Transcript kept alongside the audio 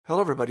Hello,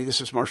 everybody. This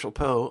is Marshall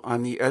Poe.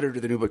 I'm the editor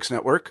of the New Books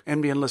Network.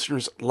 NBN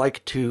listeners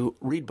like to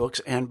read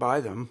books and buy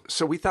them.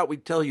 So we thought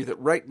we'd tell you that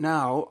right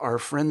now, our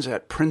friends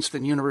at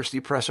Princeton University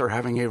Press are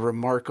having a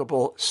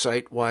remarkable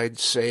site-wide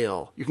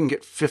sale. You can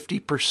get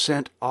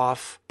 50%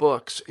 off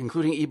books,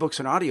 including ebooks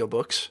and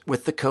audiobooks,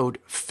 with the code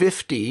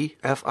 50,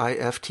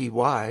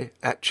 F-I-F-T-Y,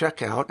 at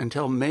checkout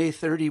until May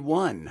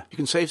 31. You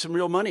can save some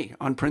real money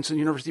on Princeton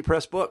University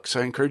Press books.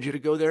 I encourage you to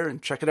go there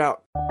and check it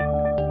out.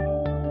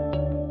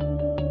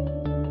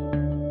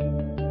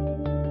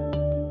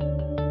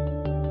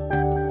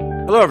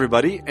 Hello,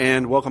 everybody,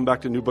 and welcome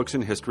back to New Books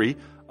in History.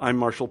 I'm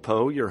Marshall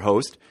Poe, your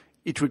host.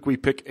 Each week we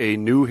pick a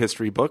new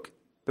history book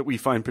that we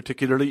find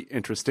particularly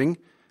interesting,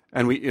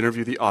 and we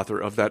interview the author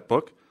of that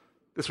book.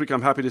 This week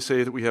I'm happy to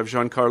say that we have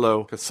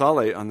Giancarlo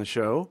Casale on the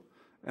show,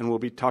 and we'll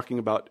be talking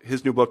about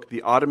his new book,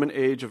 The Ottoman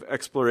Age of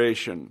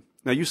Exploration.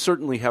 Now, you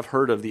certainly have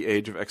heard of the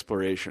Age of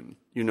Exploration.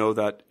 You know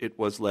that it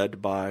was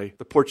led by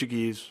the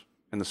Portuguese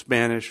and the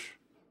Spanish,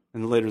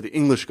 and later the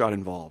English got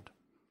involved.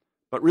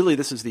 But really,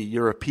 this is the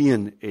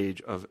European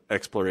age of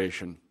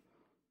exploration.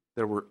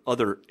 There were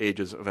other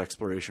ages of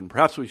exploration.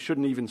 Perhaps we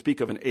shouldn't even speak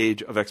of an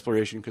age of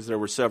exploration because there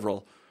were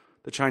several.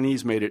 The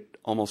Chinese made it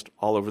almost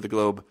all over the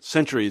globe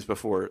centuries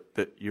before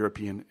the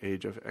European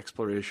age of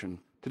exploration.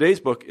 Today's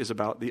book is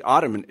about the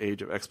Ottoman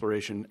age of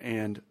exploration,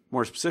 and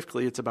more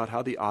specifically, it's about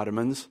how the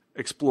Ottomans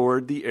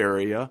explored the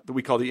area that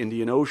we call the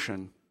Indian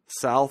Ocean,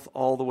 south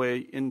all the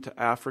way into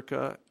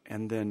Africa,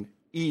 and then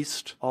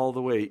east all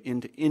the way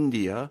into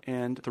India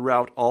and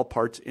throughout all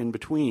parts in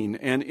between.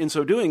 And in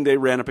so doing, they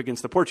ran up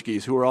against the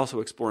Portuguese, who were also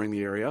exploring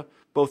the area.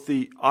 Both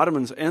the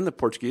Ottomans and the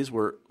Portuguese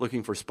were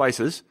looking for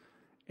spices,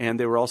 and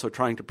they were also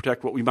trying to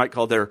protect what we might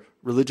call their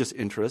religious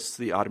interests.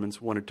 The Ottomans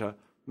wanted to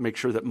make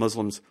sure that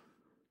Muslims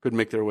could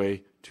make their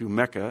way to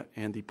Mecca,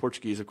 and the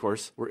Portuguese, of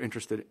course, were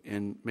interested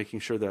in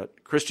making sure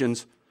that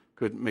Christians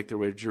could make their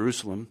way to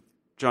Jerusalem.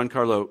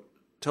 Giancarlo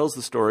tells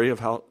the story of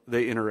how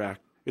they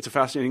interact. It's a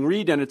fascinating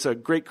read, and it's a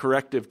great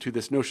corrective to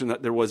this notion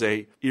that there was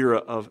an era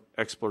of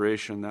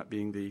exploration, that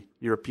being the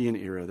European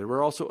era. There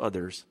were also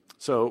others.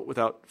 So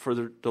without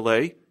further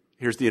delay,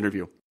 here's the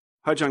interview.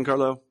 Hi,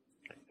 Giancarlo.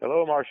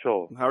 Hello,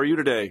 Marshall. How are you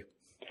today?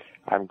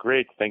 I'm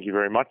great. Thank you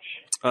very much.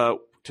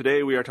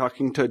 Today we are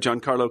talking to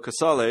Giancarlo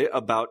Casale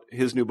about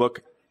his new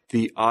book,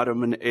 The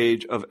Ottoman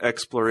Age of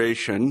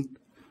Exploration.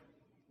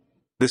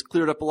 This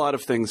cleared up a lot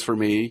of things for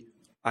me.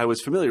 I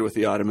was familiar with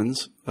the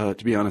Ottomans, to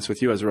be honest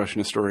with you, as a Russian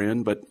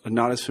historian, but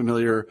not as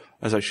familiar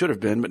as I should have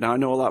been. But now I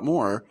know a lot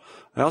more.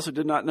 I also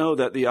did not know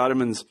that the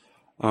Ottomans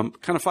kind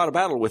of fought a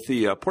battle with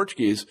the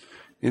Portuguese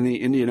in the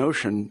Indian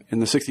Ocean in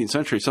the 16th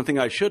century, something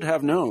I should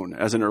have known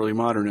as an early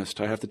modernist,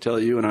 I have to tell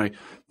you, and I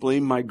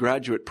blame my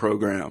graduate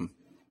program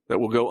that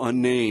will go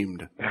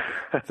unnamed,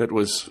 that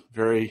was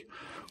very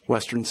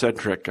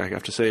Western-centric, I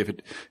have to say. If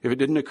it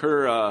didn't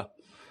occur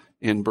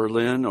in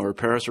Berlin or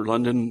Paris or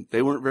London,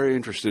 they weren't very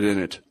interested in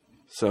it.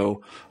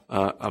 So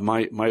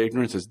my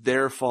ignorance is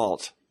their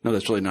fault. No,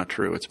 that's really not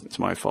true. It's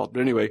my fault. But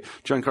anyway,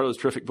 Giancarlo's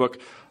terrific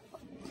book,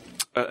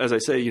 as I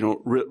say,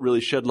 really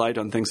shed light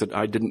on things that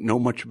I didn't know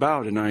much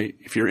about. And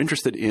if you're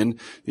interested in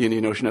the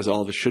Indian Ocean, as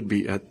all of us should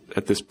be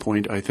at this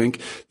point, I think,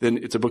 then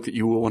it's a book that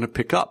you will want to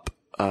pick up.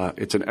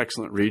 It's an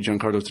excellent read.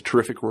 Giancarlo's a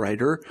terrific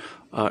writer,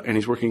 and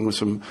he's working with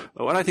some,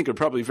 what I think are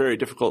probably very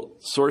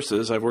difficult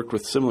sources. I've worked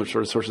with similar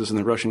sort of sources in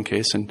the Russian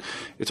case, and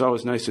it's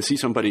always nice to see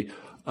somebody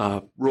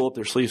roll up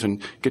their sleeves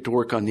and get to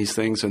work on these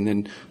things, and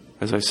then,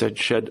 as I said,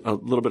 shed a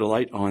little bit of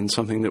light on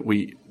something that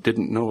we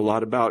didn't know a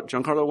lot about.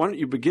 Giancarlo, why don't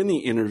you begin the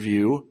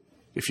interview,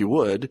 if you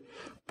would,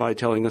 by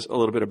telling us a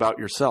little bit about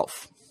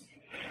yourself?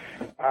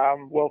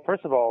 Well,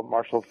 first of all,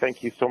 Marshall,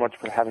 thank you so much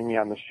for having me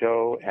on the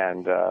show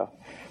and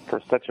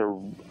for such a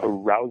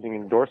rousing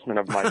endorsement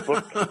of my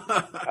book.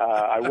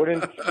 I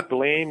wouldn't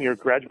blame your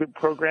graduate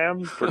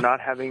program for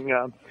not having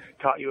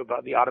taught you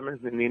about the Ottomans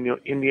in the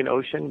Indian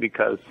Ocean,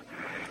 because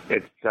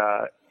it's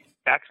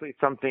actually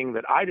something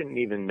that I didn't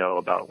even know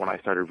about when I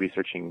started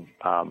researching.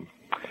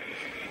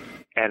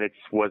 And it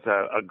was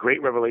a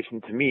great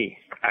revelation to me,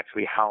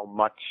 actually, how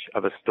much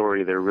of a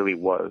story there really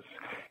was.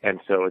 And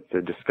so it's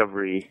a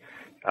discovery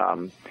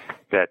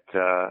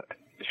that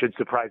should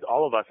surprise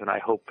all of us, and I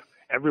hope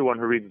everyone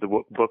who reads the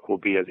book will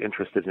be as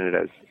interested in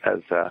it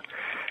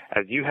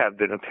as you have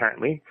been,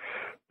 apparently.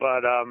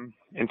 But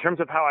in terms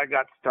of how I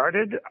got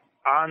started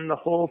on the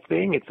whole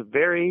thing, it's a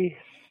very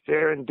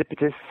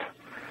serendipitous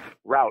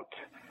route.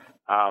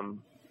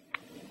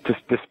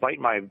 Despite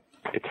my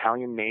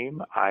Italian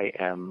name, I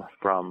am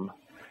from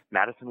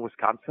Madison,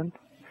 Wisconsin.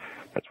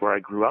 That's where I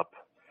grew up.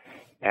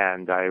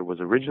 And I was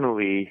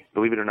originally,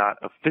 believe it or not,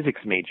 a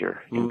physics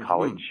major in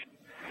college.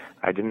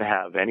 I didn't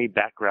have any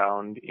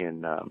background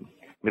in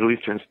Middle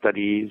Eastern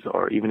studies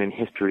or even in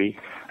history.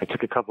 I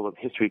took a couple of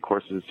history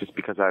courses just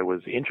because I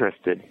was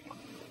interested.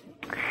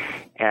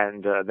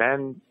 And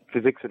then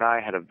physics and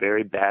I had a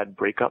very bad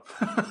breakup.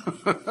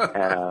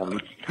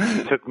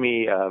 It took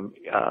me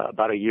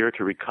about a year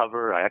to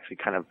recover. I actually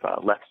kind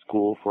of left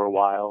school for a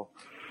while.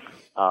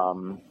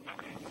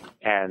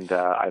 And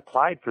I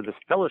applied for this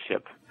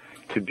fellowship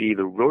to be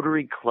the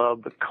Rotary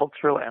Club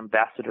cultural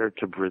ambassador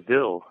to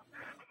Brazil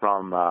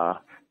from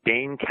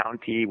Dane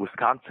County,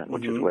 Wisconsin,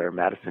 which is where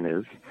Madison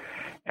is,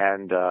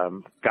 and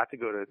got to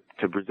go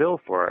to Brazil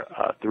for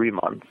 3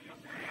 months.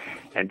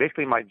 And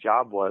basically my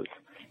job was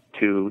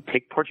to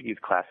take Portuguese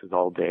classes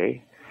all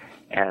day,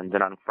 and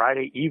then on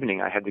Friday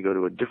evening I had to go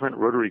to a different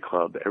Rotary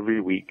Club every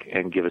week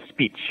and give a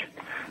speech.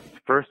 The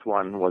first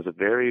one was a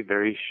very,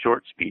 very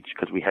short speech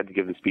because we had to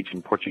give the speech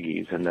in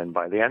Portuguese, and then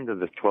by the end of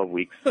the 12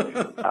 weeks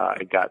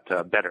it got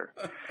better.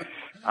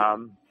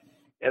 And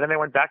then I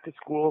went back to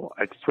school.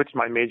 I switched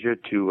my major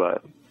to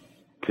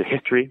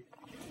history,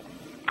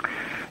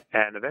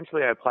 and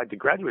eventually I applied to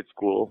graduate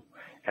school,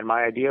 and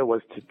my idea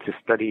was to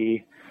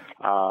study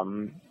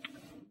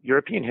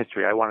European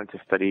history. I wanted to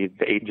study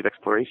the Age of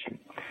Exploration.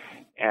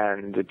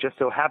 And it just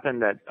so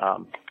happened that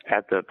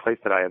at the place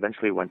that I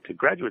eventually went to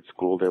graduate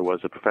school, there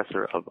was a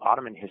professor of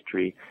Ottoman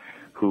history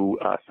who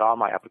saw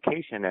my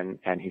application,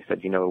 and he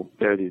said,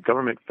 there are these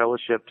government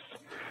fellowships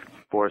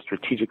for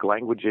strategic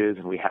languages,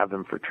 and we have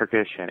them for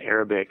Turkish and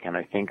Arabic, and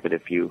I think that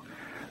if you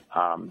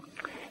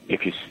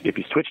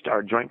switched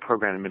our joint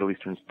program in Middle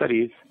Eastern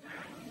Studies,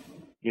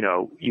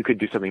 you could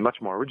do something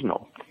much more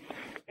original.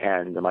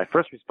 And my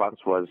first response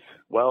was,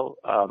 well,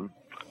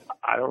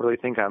 I don't really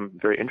think I'm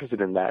very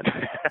interested in that.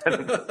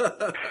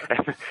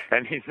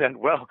 And he said,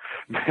 well,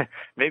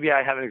 maybe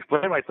I haven't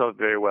explained myself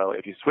very well.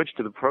 If you switch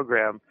to the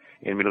program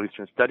in Middle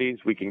Eastern Studies,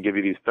 we can give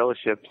you these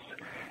fellowships.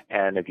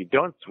 And if you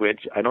don't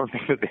switch, I don't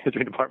think that the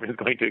history department is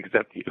going to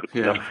accept you.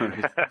 Yeah.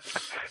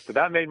 So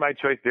that made my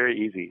choice very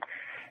easy.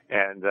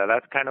 And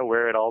that's kind of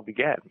where it all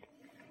began.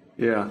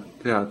 Yeah.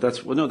 That's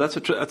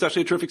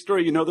actually a terrific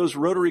story. Those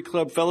Rotary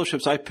Club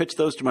fellowships, I pitch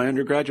those to my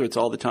undergraduates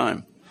all the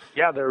time.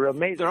 Yeah, they're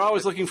amazing. They're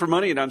always looking for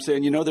money, and I'm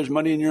saying, there's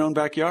money in your own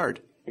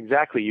backyard.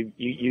 Exactly.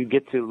 You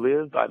get to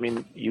live. I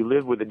mean, you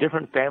live with a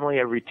different family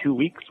every 2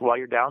 weeks while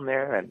you're down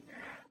there, and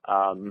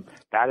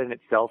that in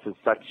itself is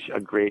such a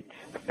great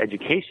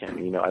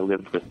education. I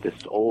lived with this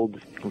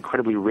old,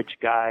 incredibly rich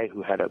guy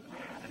who had a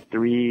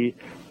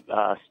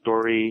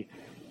 3-story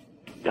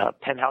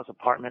penthouse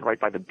apartment right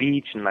by the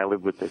beach, and I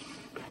lived with this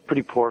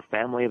pretty poor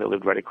family that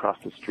lived right across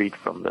the street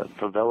from the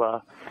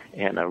favela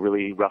in a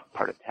really rough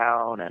part of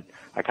town, and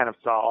I kind of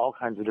saw all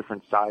kinds of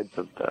different sides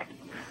of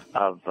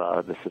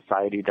the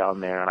society down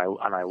there, and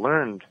I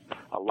learned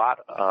a lot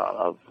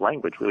of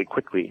language really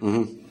quickly.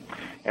 Mm-hmm.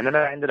 And then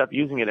I ended up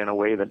using it in a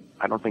way that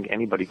I don't think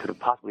anybody could have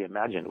possibly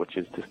imagined, which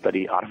is to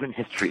study Ottoman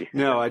history.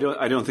 No, I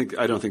don't think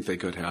they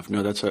could have.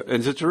 No, it's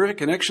a terrific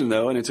connection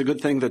though, and it's a good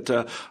thing that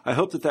I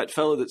hope that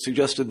fellow that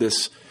suggested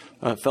this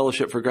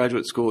fellowship for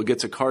graduate school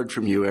gets a card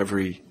from you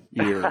every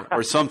year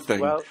or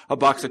something. Well, a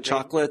box of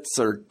chocolates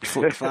or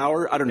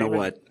flour. I don't know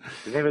what.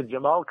 His name is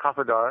Jamal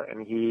Kafadar,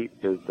 and he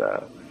is.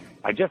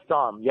 I just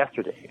saw him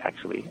yesterday,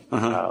 actually.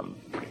 Uh-huh.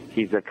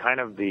 He's a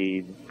kind of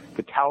the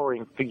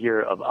towering figure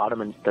of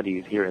Ottoman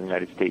studies here in the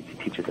United States. He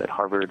teaches at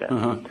Harvard.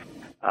 And,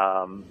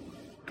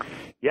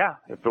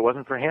 if it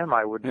wasn't for him,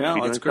 I would be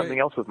doing something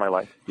else with my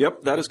life.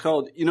 Yep, that is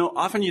called,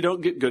 often you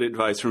don't get good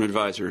advice from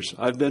advisors.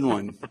 I've been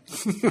one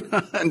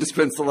and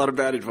dispensed a lot of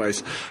bad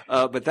advice.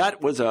 But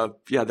that was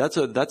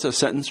that's a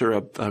sentence or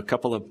a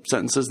couple of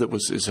sentences that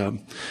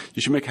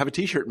you should have a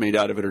T-shirt made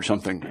out of it or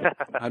something.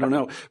 I don't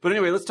know. But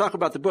anyway, let's talk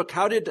about the book.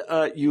 How did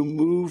you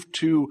move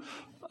to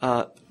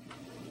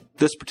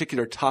this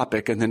particular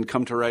topic and then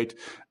come to write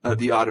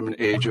The Ottoman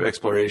Age of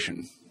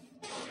Exploration?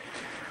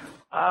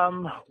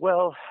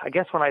 Well, I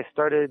guess when I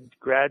started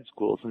grad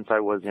school, since I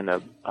was in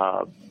a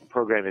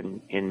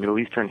program in Middle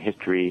Eastern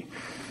history,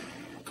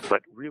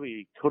 but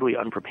really totally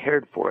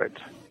unprepared for it,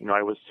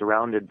 I was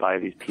surrounded by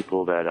these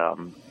people that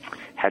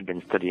had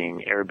been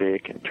studying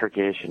Arabic and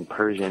Turkish and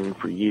Persian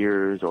for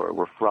years, or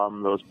were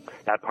from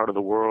that part of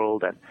the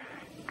world, and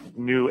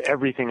knew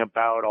everything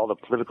about all the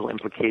political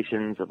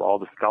implications of all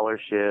the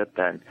scholarship,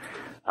 and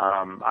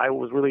I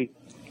was really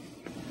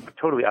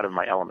totally out of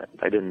my element.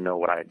 I didn't know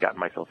what I had gotten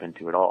myself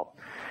into at all.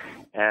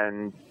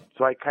 And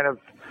so I kind of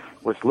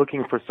was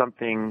looking for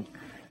something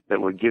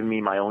that would give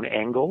me my own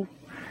angle.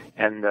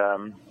 And,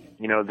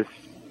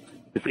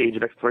 this Age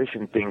of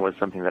Exploration thing was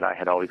something that I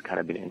had always kind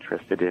of been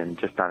interested in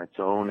just on its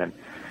own. And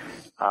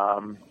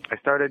I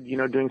started,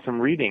 doing some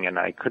reading, and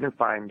I couldn't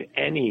find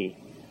any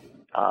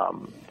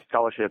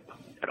scholarship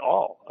at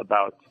all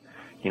about,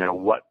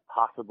 what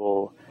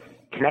possible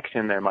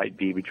connection there might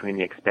be between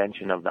the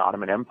expansion of the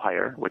Ottoman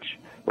Empire, which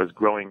was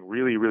growing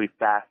really, really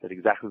fast at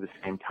exactly the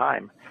same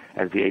time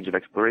as the Age of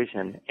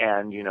Exploration,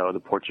 and, the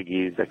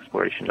Portuguese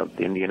exploration of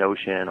the Indian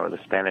Ocean or the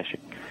Spanish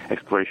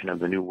exploration of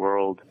the New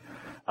World.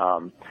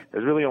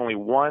 There's really only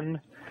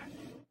one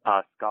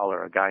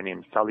scholar, a guy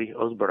named Salih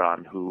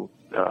Özbaran, who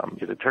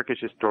is a Turkish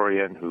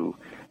historian who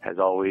has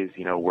always,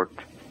 worked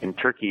in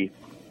Turkey.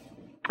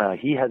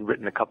 He had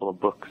written a couple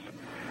of books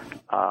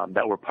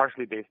that were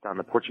partially based on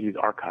the Portuguese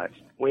archives.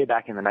 Way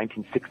back in the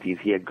 1960s,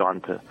 he had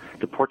gone to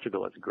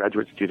Portugal as a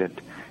graduate student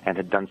and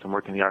had done some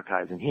work in the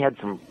archives, and he had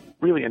some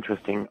really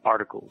interesting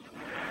articles.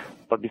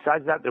 But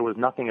besides that, there was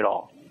nothing at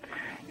all.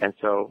 And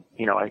so,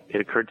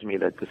 it occurred to me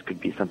that this could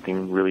be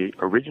something really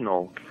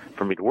original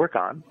for me to work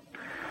on.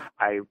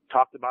 I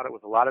talked about it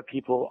with a lot of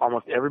people.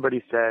 Almost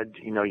everybody said,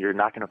 you're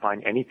not going to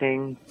find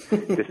anything.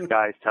 This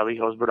guy, Telly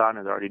Hosbodon,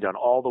 has already done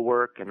all the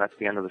work, and that's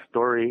the end of the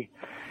story.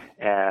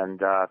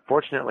 And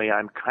fortunately,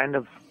 I'm kind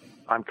of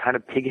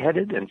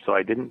pig-headed, and so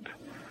I didn't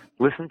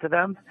listen to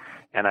them.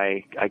 And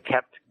I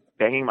kept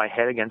banging my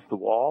head against the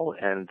wall.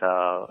 And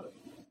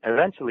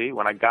eventually,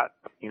 when I got,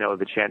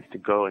 the chance to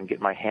go and get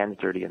my hands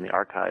dirty in the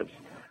archives,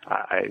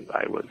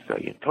 I was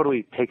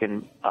totally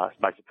taken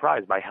by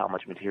surprise by how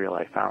much material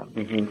I found.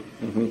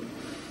 Mm-hmm.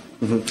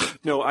 Mm-hmm. Mm-hmm.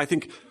 No, I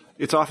think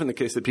it's often the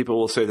case that people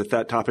will say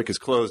that topic is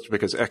closed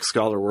because X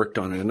scholar worked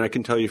on it. And I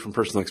can tell you from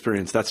personal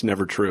experience, that's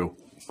never true.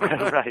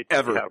 Right.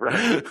 Ever. Yeah,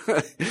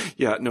 right.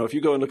 Yeah, no, if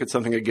you go and look at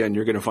something again,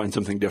 you're going to find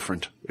something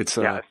different. It's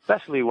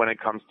especially when it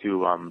comes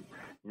to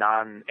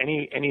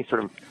any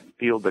sort of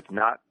field that's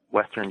not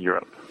Western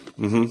Europe.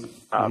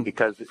 Mm-hmm.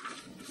 Because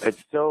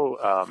it's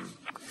so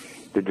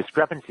the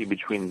discrepancy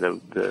between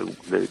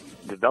the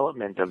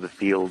development of the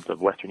fields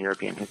of Western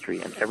European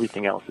history and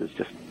everything else is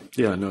just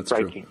it's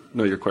striking. True.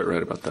 No, you're quite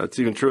right about that. It's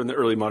even true in the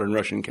early modern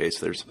Russian case.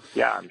 There's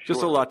I'm sure.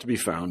 just a lot to be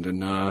found,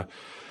 and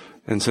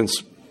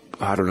since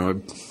I don't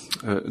know,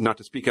 not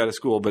to speak out of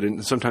school, but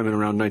sometime in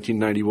around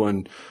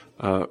 1991,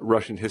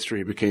 Russian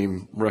history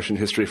became Russian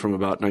history from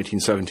about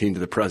 1917 to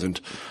the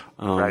present,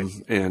 right.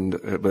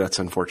 But that's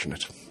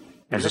unfortunate.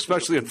 It's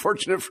especially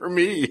unfortunate for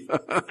me.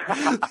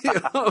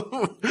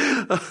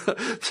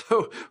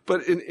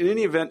 But in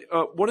any event,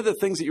 one of the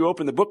things that you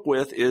open the book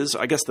with is,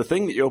 I guess the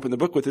thing that you open the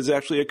book with is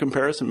actually a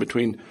comparison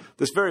between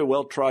this very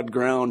well-trod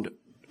ground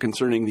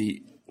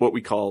concerning what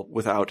we call,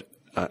 without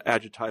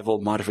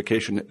adjectival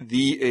modification,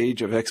 the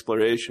age of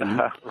exploration,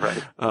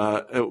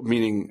 right.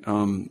 Meaning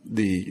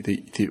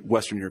the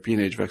Western European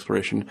age of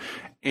exploration,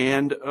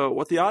 and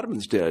what the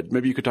Ottomans did.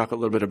 Maybe you could talk a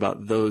little bit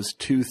about those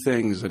two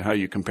things and how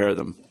you compare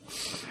them.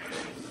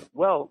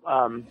 Well,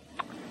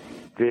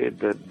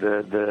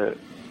 the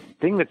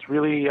thing that's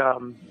really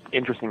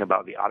interesting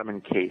about the Ottoman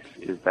case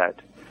is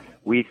that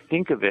we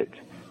think of it,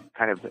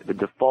 kind of the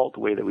default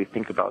way that we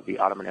think about the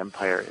Ottoman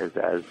Empire is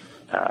as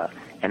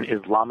an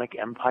Islamic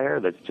empire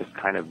that's just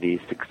kind of the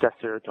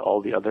successor to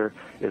all the other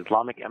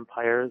Islamic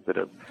empires that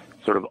have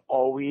sort of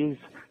always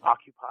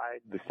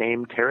occupied the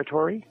same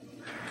territory.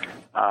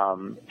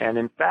 And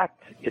in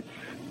fact,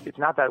 it's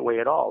not that way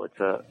at all. It's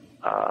a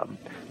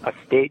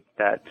state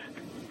that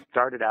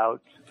started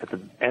out at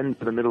the end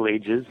of the Middle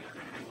Ages,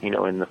 in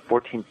the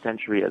 14th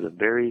century as a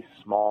very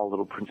small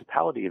little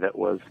principality that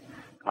was,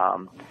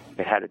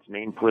 it had its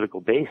main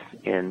political base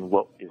in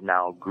what is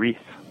now Greece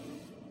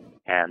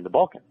and the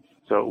Balkans.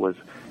 So it was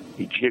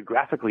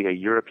geographically a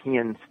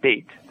European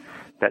state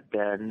that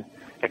then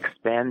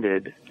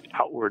expanded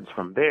outwards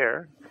from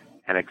there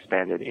and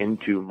expanded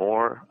into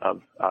more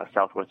of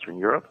southwestern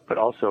Europe, but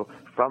also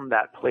from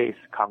that place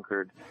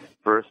conquered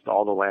first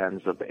all the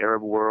lands of the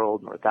Arab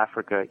world, North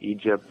Africa,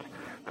 Egypt,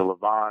 the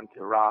Levant,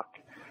 Iraq,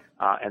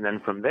 and then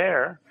from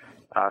there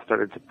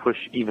started to push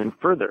even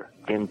further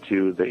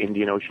into the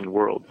Indian Ocean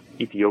world,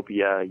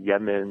 Ethiopia,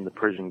 Yemen, the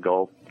Persian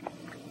Gulf.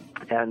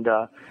 And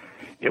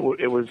it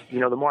was,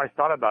 the more I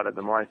thought about it,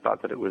 the more I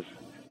thought that it was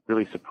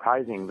really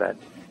surprising that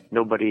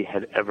nobody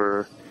had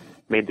ever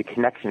made the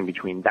connection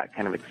between that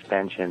kind of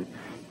expansion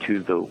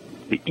to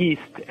the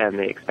east and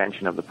the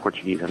expansion of the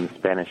Portuguese and the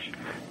Spanish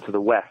to the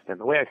west. And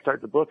the way I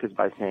start the book is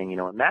by saying,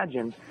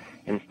 imagine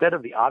instead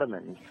of the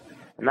Ottomans,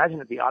 imagine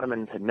that the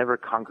Ottomans had never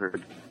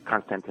conquered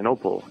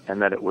Constantinople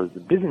and that it was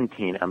the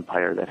Byzantine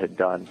Empire that had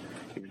done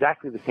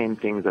exactly the same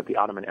things that the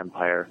Ottoman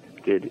Empire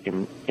did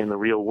in the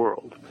real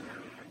world.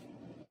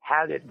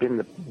 Had it been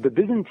the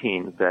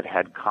Byzantines that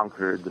had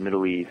conquered the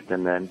Middle East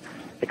and then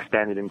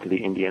expanded into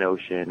the Indian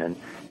Ocean and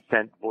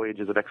sent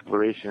voyages of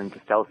exploration to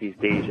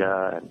Southeast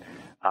Asia and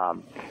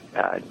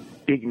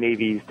big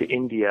navies to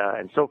India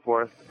and so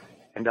forth,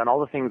 and done all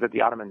the things that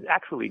the Ottomans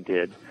actually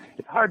did,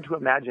 it's hard to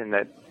imagine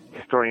that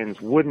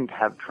historians wouldn't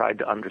have tried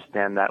to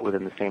understand that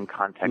within the same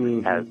context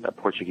as the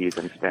Portuguese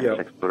and Spanish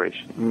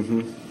exploration.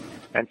 Mm-hmm.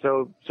 And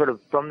so sort of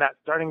from that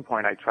starting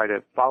point, I try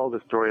to follow the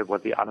story of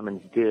what the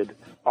Ottomans did,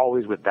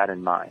 always with that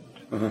in mind.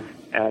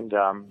 And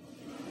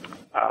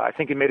I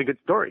think it made a good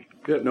story.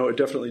 Good. No, it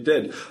definitely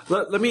did.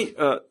 Let me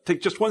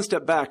take just one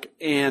step back.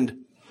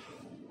 And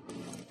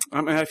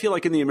I feel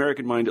like in the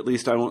American mind, at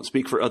least, I won't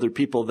speak for other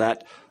people,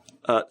 that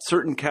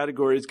certain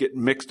categories get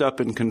mixed up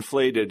and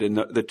conflated. And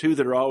the two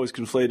that are always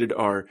conflated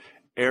are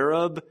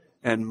Arab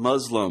and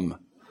Muslim.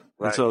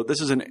 Right. And so this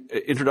is an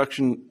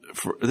introduction.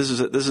 This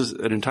is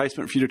an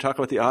enticement for you to talk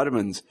about the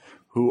Ottomans,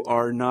 who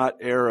are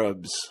not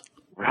Arabs.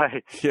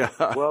 Right. Yeah.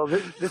 Well,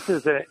 this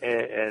is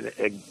an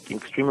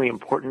extremely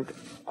important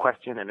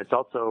question, and it's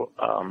also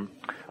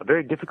a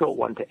very difficult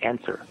one to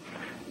answer,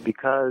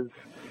 because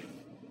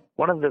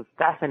one of the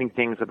fascinating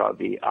things about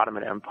the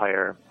Ottoman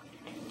Empire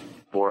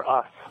for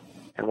us,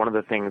 and one of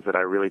the things that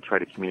I really try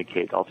to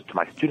communicate also to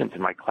my students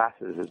in my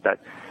classes, is that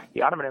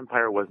the Ottoman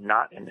Empire was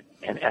not an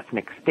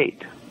ethnic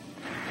state.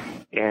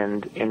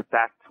 And in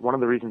fact, one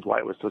of the reasons why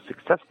it was so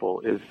successful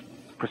is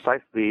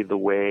precisely the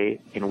way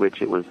in which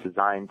it was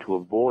designed to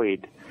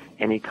avoid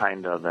any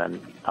kind of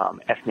an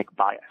ethnic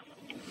bias.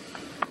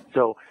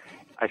 So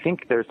I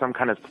think there's some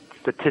kind of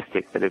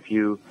statistic that if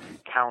you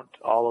count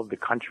all of the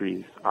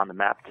countries on the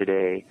map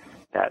today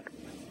that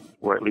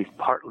were at least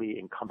partly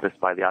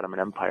encompassed by the Ottoman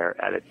Empire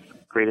at its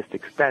greatest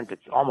extent,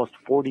 it's almost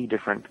 40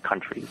 different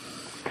countries.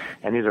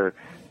 And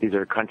these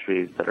are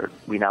countries that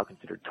we now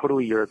consider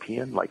totally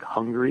European, like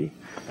Hungary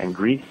and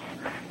Greece,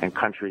 and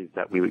countries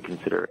that we would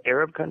consider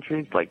Arab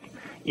countries, like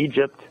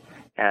Egypt,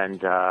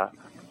 and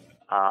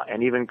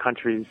even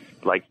countries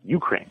like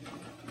Ukraine,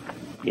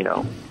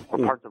 or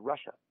parts of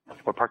Russia,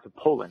 or parts of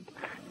Poland.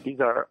 These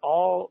are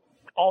all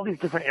these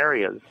different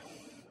areas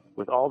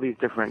with all these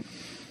different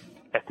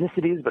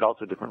ethnicities, but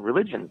also different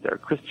religions. There are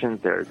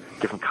Christians, there are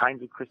different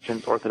kinds of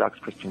Christians, Orthodox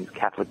Christians,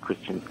 Catholic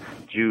Christians,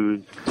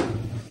 Jews,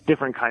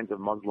 different kinds of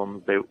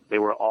Muslims. They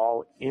were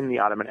all in the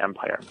Ottoman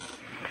Empire.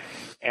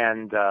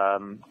 And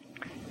the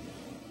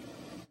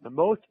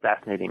most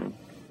fascinating,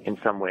 in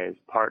some ways,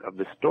 part of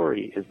the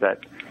story is that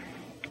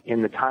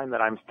in the time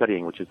that I'm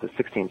studying, which is the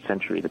 16th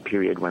century, the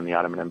period when the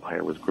Ottoman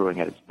Empire was growing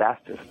at its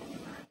fastest,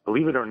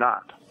 believe it or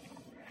not,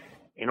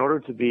 in order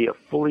to be a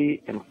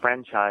fully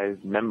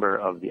enfranchised member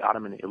of the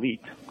Ottoman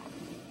elite,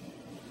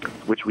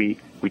 which we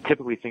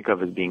typically think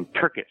of as being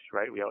Turkish,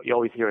 right? You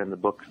always hear in the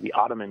books the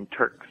Ottoman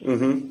Turks.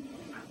 Mm-hmm.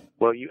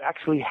 Well, you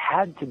actually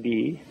had to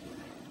be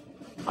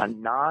a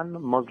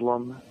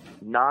non-Muslim,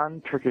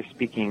 non-Turkish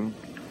speaking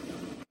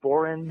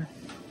foreign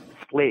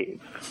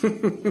slave.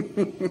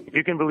 If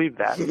you can believe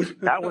that.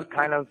 That was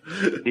kind of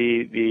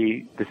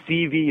the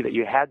CV that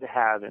you had to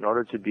have in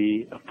order to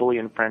be a fully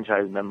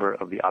enfranchised member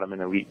of the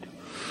Ottoman elite.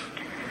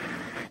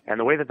 And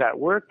the way that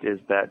worked is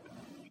that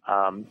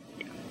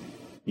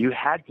you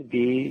had to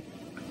be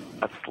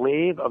a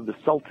slave of the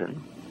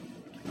Sultan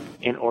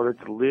in order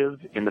to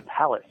live in the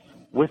palace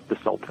with the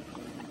Sultan.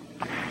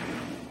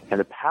 And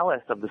the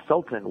palace of the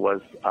Sultan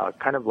was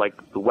kind of like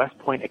the West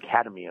Point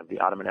Academy of the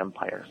Ottoman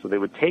Empire. So they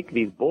would take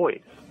these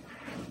boys.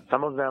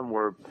 Some of them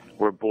were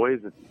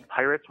boys that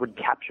pirates would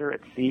capture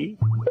at sea.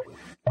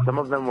 Some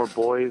of them were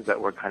boys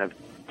that were kind of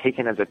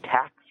taken as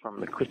attacks from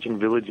the Christian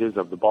villages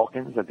of the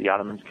Balkans that the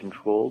Ottomans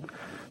controlled.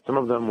 Some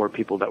of them were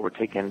people that were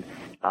taken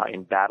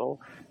in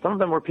battle. Some of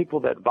them were people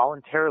that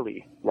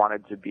voluntarily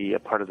wanted to be a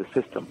part of the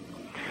system.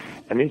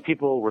 And these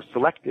people were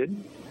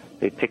selected.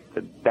 They picked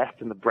the best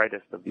and the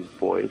brightest of these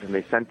boys, and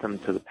they sent them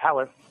to the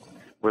palace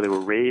where they were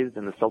raised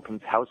in the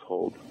Sultan's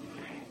household.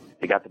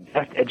 They got the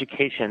best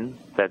education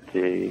that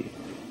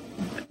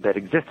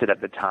existed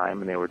at the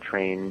time, and they were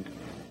trained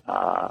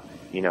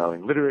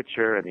in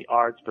literature and the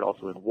arts, but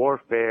also in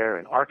warfare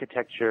and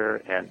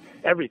architecture and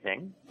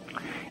everything.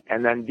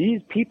 And then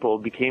these people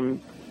became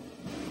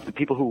the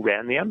people who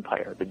ran the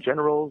empire, the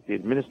generals, the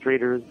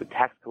administrators, the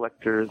tax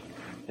collectors,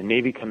 the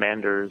navy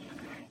commanders.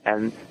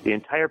 And the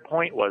entire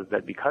point was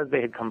that because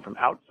they had come from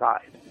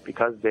outside,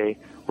 because they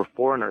were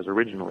foreigners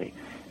originally,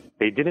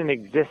 they didn't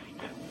exist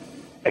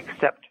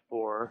except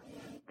for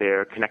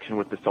their connection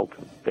with the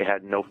Sultan. They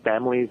had no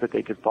families that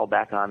they could fall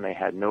back on. They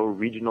had no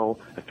regional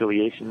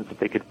affiliations that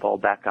they could fall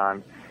back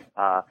on.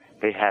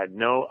 They had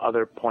no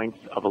other points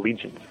of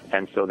allegiance.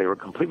 And so they were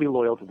completely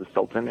loyal to the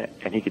Sultan,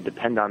 and he could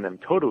depend on them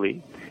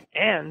totally.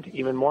 And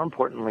even more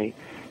importantly,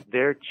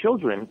 their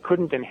children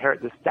couldn't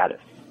inherit the status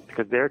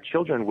because their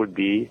children would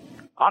be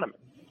Ottomans.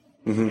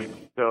 Mm-hmm.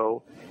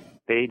 So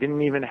they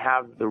didn't even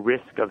have the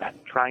risk of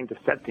trying to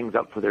set things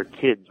up for their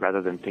kids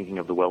rather than thinking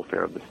of the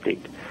welfare of the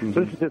state. Mm-hmm.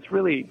 So this is this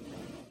really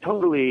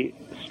totally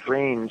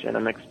strange and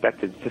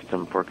unexpected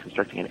system for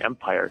constructing an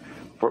empire.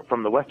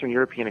 From the Western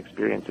European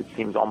experience, it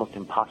seems almost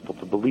impossible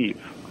to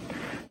believe.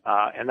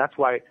 And that's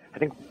why I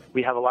think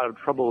we have a lot of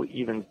trouble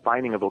even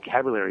finding a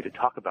vocabulary to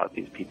talk about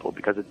these people,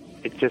 because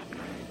it's just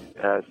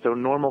so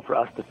normal for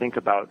us to think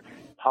about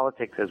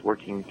politics as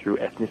working through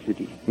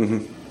ethnicity. Mm-hmm.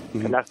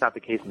 Mm-hmm. And that's not the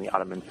case in the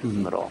Ottoman system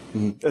mm-hmm. at all.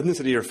 Mm-hmm.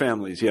 Ethnicity or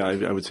families, yeah,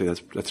 I would say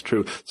that's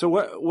true. So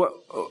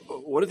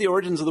what are the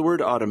origins of the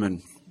word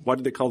Ottoman? Why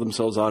did they call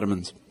themselves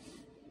Ottomans?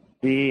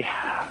 The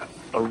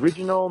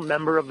original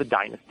member of the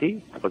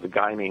dynasty was a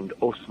guy named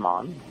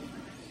Osman,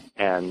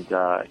 and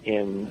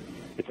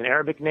it's an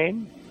Arabic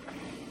name,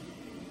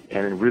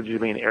 and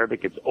originally in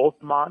Arabic it's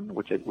Othman,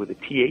 which is with a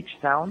TH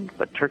sound,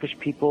 but Turkish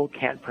people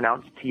can't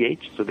pronounce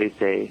TH, so they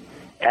say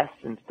S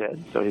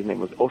instead, so his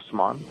name was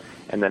Osman.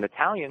 And then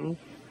Italians,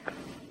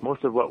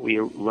 most of what we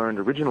learned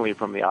originally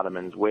from the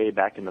Ottomans way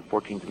back in the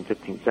 14th and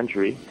 15th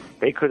century,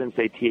 they couldn't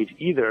say TH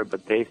either,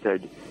 but they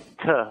said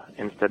T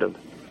instead of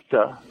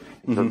S.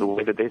 Mm-hmm. So the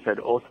way that they said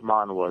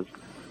Osman was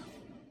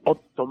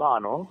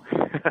Ottomano.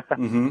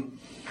 Mm-hmm.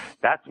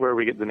 That's where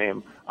we get the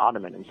name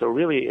Ottoman. And so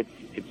really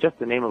it's just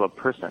the name of a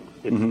person.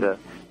 It's mm-hmm.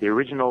 the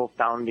original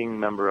founding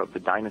member of the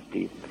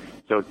dynasty.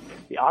 So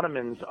the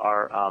Ottomans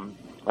are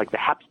like the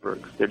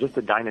Habsburgs. They're just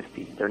a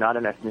dynasty. They're not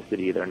an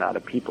ethnicity. They're not a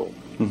people.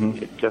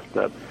 Mm-hmm. It's just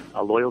a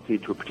loyalty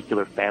to a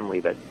particular family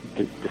that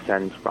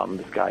descends from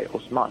this guy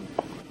Osman.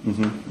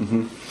 Mm-hmm.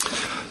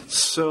 Mm-hmm.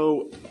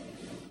 So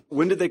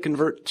when did they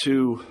convert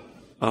to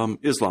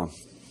Islam?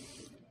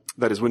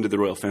 That is, when did the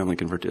royal family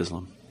convert to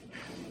Islam?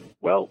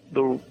 Well,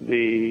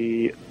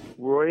 the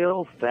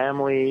royal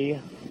family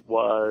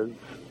was,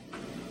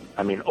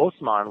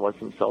 Osman was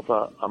himself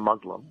a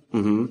Muslim,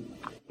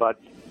 but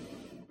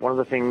one of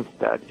the things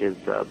that is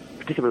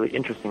particularly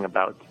interesting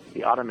about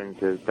the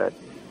Ottomans is that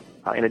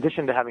in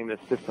addition to having this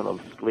system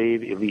of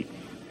slave elites,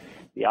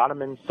 the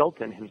Ottoman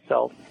Sultan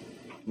himself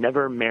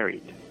never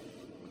married.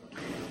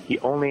 He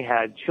only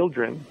had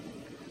children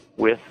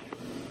with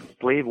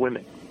slave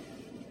women.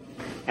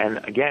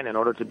 And again, in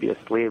order to be a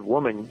slave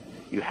woman,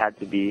 you had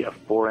to be a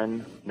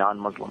foreign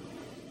non-Muslim.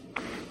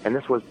 And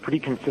this was pretty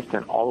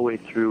consistent all the way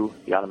through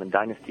the Ottoman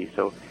dynasty.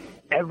 So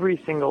every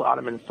single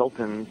Ottoman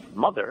Sultan's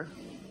mother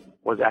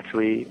was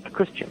actually a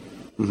Christian,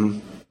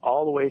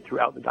 all the way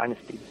throughout the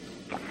dynasty.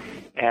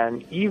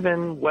 And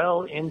even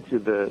well into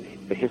the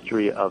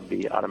history of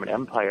the Ottoman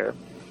Empire,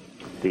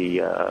 the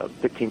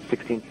 15th,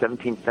 16th,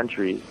 17th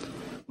centuries,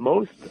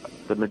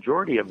 the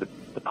majority of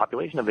the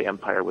population of the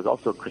empire was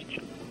also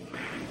Christian.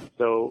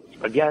 So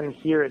again,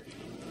 here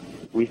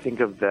we think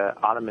of the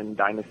Ottoman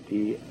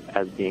dynasty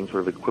as being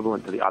sort of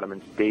equivalent to the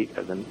Ottoman state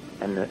as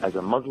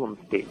a Muslim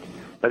state.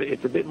 But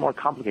it's a bit more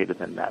complicated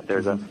than that.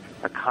 There's a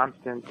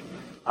constant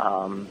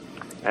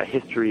a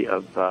history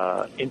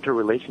of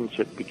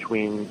interrelationship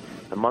between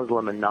the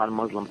Muslim and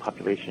non-Muslim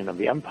population of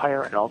the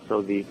empire, and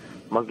also the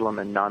Muslim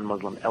and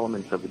non-Muslim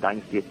elements of the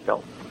dynasty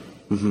itself.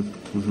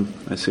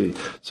 I see.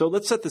 So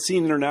let's set the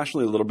scene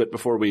internationally a little bit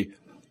before we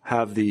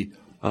have the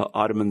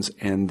Ottomans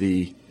and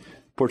the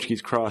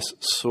Portuguese cross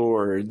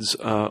swords.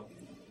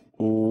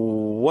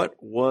 What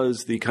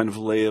was the kind of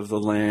lay of the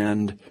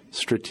land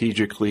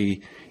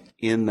strategically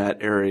in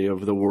that area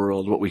of the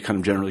world, what we kind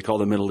of generally call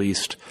the Middle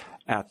East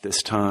at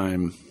this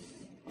time?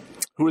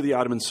 Who are the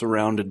Ottomans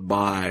surrounded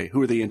by?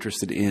 Who are they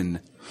interested in?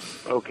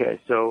 Okay,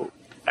 so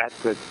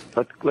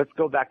let's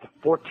go back to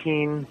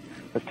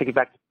let's take it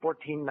back to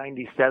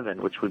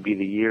 1497, which would be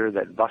the year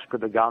that Vasco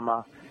da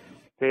Gama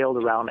sailed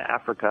around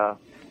Africa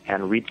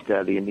and reached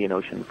the Indian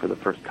Ocean for the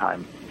first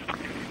time.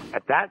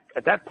 At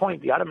that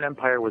point, the Ottoman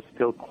Empire was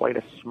still quite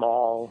a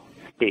small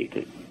state.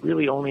 It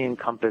really only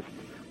encompassed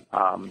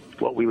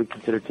what we would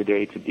consider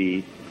today to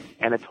be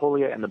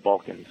Anatolia and the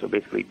Balkans. So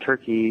basically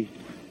Turkey,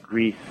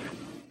 Greece,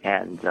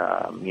 and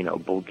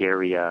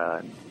Bulgaria,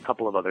 and a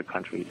couple of other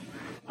countries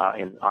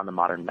on the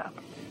modern map.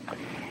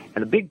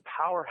 And the big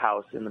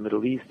powerhouse in the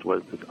Middle East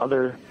was this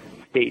other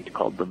state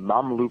called the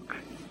Mamluk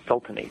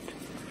Sultanate,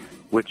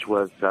 which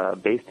was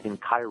based in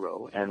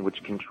Cairo and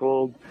which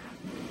controlled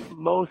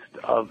most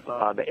of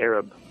the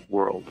Arab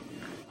world.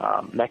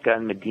 Mecca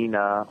and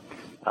Medina,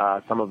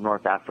 some of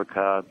North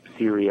Africa,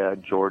 Syria,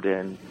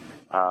 Jordan,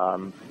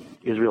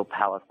 Israel,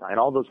 Palestine,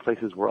 all those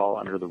places were all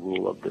under the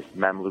rule of this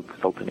Mamluk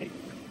Sultanate.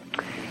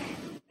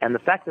 And the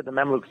fact that the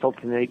Mamluk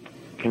Sultanate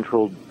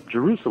controlled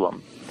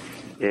Jerusalem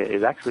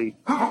is actually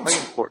quite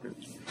important,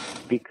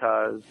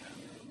 because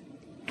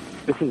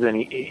this is an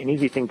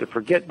easy thing to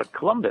forget, but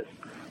Columbus,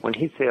 when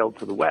he sailed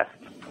to the west,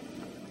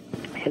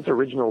 his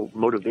original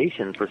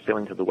motivation for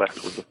sailing to the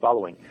west was the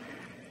following.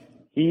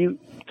 He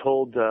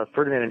told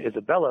Ferdinand and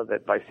Isabella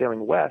that by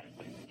sailing west,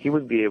 he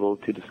would be able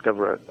to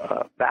discover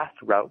a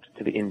fast route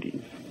to the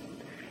Indies,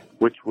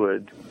 which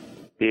would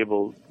be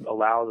able to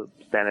allow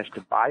the Spanish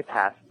to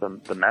bypass the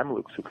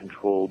Mamluks who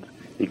controlled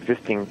the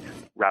existing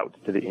routes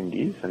to the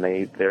Indies, and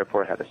they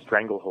therefore had a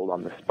stranglehold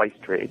on the spice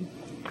trade.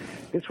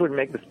 This would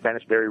make the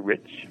Spanish very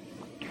rich.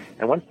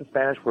 And once the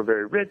Spanish were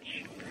very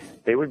rich,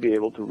 they would be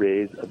able to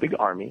raise a big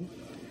army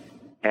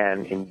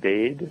and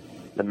invade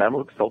the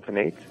Mamluk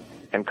Sultanate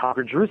and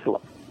conquer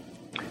Jerusalem.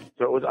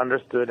 So it was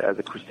understood as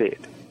a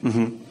crusade.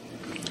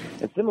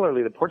 And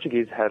similarly, the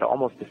Portuguese had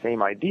almost the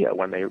same idea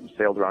when they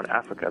sailed around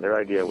Africa. Their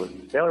idea was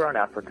to sail around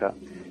Africa,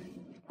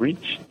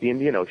 reach the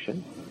Indian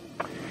Ocean,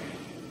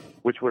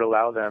 which would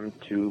allow them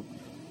to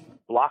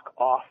block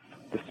off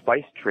the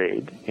spice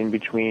trade in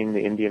between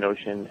the Indian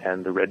Ocean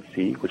and the Red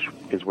Sea, which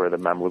is where the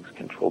Mamluks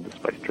controlled the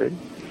spice trade.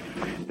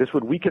 This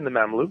would weaken the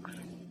Mamluks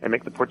and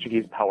make the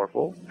Portuguese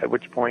powerful, at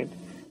which point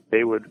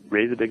they would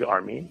raise a big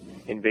army,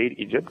 invade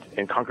Egypt,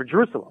 and conquer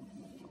Jerusalem.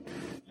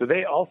 So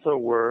they also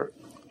were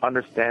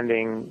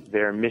understanding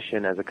their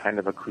mission as a kind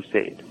of a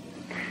crusade.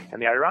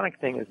 And the ironic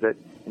thing is that,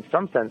 in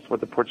some sense, what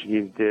the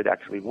Portuguese did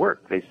actually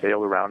worked. They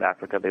sailed around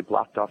Africa, they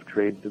blocked off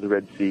trade through the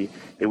Red Sea,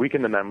 they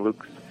weakened the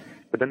Mamluks,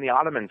 but then the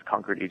Ottomans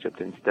conquered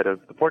Egypt instead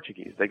of the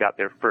Portuguese. They got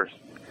there first.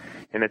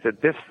 And it's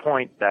at this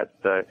point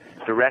that the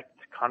direct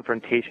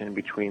confrontation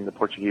between the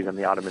Portuguese and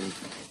the Ottomans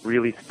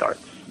really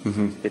starts.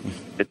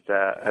 It's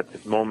at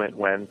this moment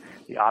when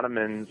the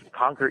Ottomans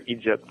conquer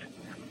Egypt,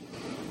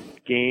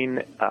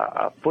 gain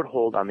a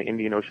foothold on the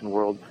Indian Ocean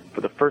world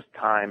for the first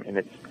time, and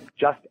it's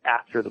just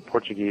after the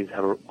Portuguese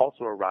have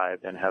also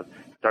arrived and have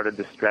started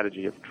this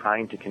strategy of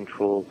trying to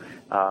control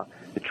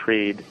the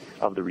trade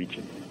of the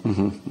region.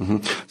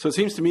 So it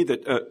seems to me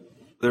that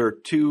there are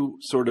two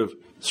sort of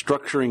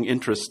structuring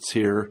interests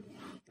here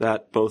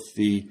that both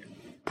the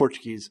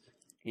Portuguese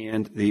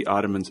and the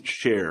Ottomans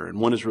share, and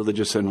one is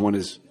religious and one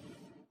is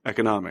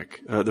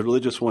economic. The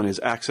religious one is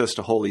access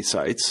to holy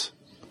sites.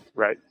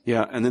 Right.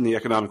 Yeah, and then the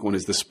economic one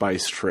is the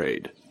spice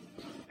trade.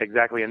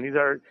 Exactly, and these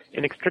are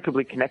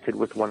inextricably connected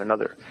with one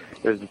another.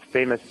 There's this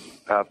famous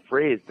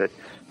phrase that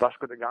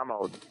Vasco da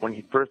Gama, when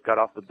he first got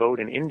off the boat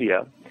in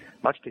India,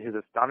 much to his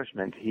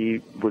astonishment,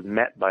 he was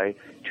met by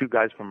two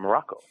guys from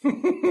Morocco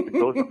who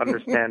both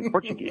understand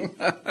Portuguese.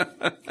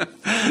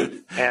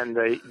 And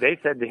they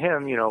said to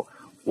him,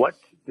 what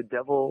the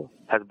devil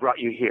has brought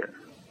you here?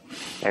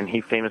 And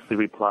he famously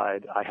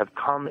replied, I have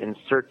come in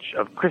search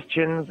of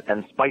Christians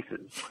and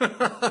spices.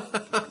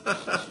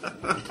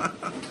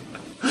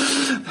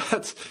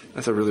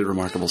 That's a really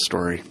remarkable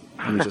story.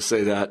 Let me just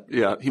say that.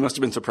 Yeah, he must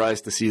have been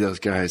surprised to see those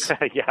guys.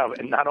 Yeah,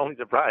 and not only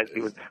surprised,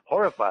 he was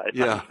horrified.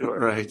 Yeah, sure.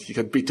 Right. He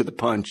got beat to the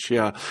punch.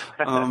 Yeah,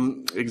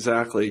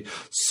 exactly.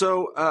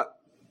 So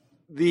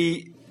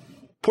the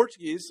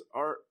Portuguese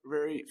are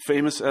very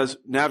famous as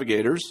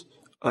navigators.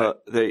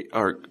 They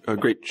are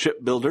great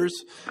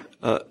shipbuilders,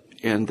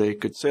 and they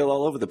could sail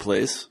all over the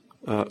place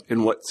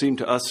in what seemed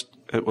to us,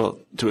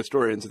 to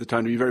historians at the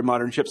time, to be very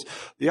modern ships.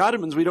 The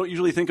Ottomans, we don't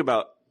usually think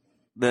about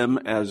them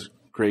as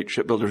great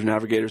shipbuilders and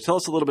navigators. Tell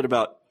us a little bit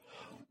about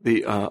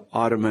the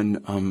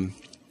Ottoman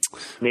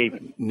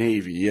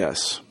Navy,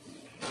 yes.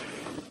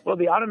 Well,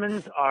 the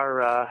Ottomans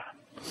are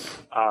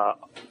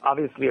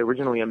obviously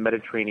originally a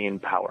Mediterranean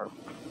power.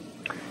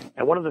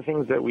 And one of the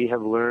things that we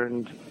have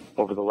learned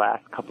over the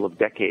last couple of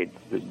decades,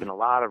 there's been a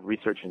lot of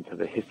research into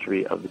the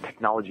history of the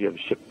technology of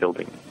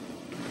shipbuilding.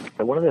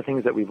 And one of the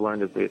things that we've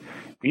learned is that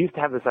we used to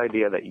have this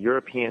idea that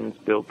Europeans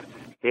built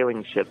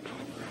sailing ships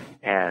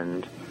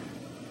and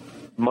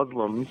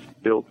Muslims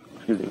built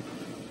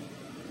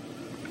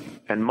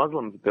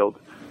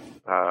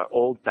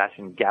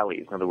old-fashioned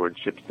galleys, in other words,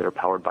 ships that are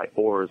powered by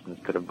oars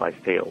instead of by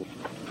sails.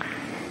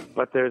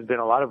 But there's been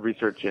a lot of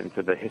research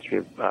into the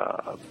history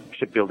of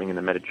shipbuilding in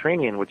the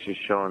Mediterranean, which has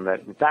shown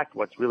that, in fact,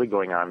 what's really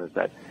going on is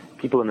that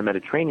people in the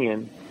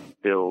Mediterranean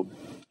build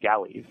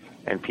galleys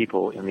and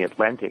people in the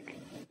Atlantic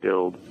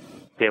build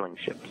sailing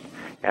ships.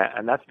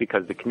 And that's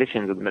because the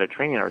conditions of the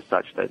Mediterranean are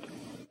such that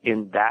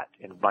in that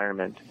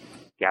environment,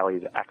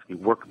 galleys actually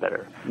work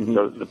better. Mm-hmm.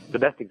 So the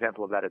best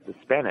example of that is the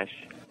Spanish,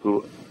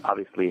 who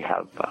obviously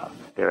have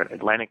they're an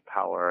Atlantic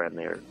power and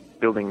they're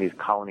building these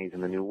colonies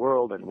in the New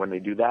World, and when they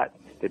do that,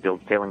 they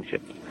build sailing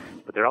ships.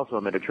 But they're also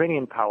a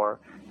Mediterranean power,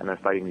 and they're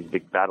fighting these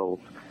big battles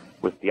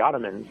with the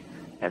Ottomans,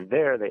 and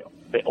there they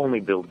only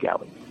build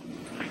galleys.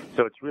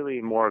 So it's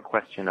really more a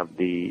question of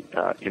the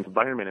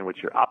environment in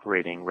which you're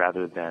operating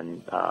rather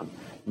than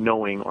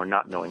knowing or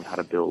not knowing how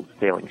to build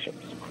sailing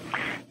ships.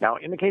 Now,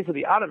 in the case of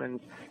the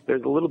Ottomans,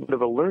 there's a little bit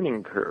of a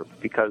learning curve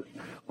because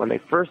when they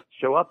first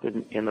show up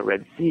in the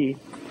Red Sea,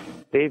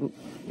 they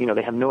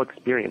have no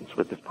experience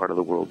with this part of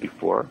the world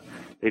before.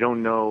 They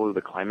don't know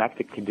the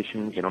climatic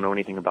conditions. They don't know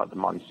anything about the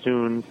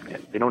monsoons.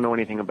 They don't know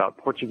anything about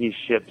Portuguese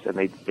ships, and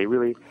they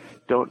really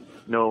don't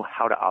know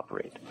how to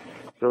operate.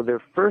 So their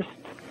first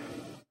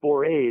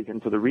forays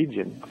into the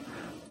region,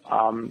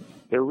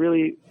 they're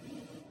really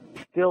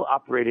still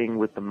operating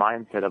with the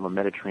mindset of a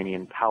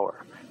Mediterranean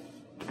power.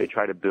 They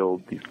try to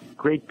build these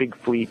great big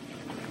fleets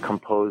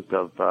composed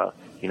of,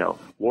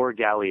 war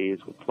galleys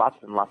with lots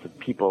and lots of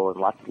people and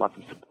lots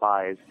of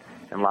supplies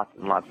and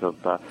lots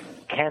of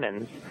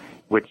cannons,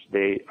 which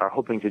they are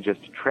hoping to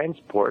just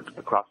transport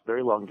across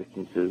very long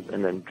distances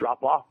and then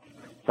drop off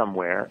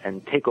somewhere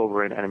and take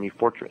over an enemy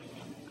fortress.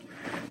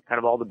 Kind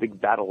of all the big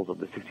battles of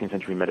the 16th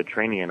century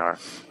Mediterranean are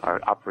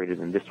operated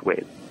in this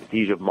way. The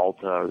Siege of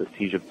Malta or the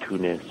Siege of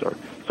Tunis or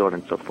so on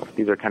and so forth.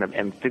 These are kind of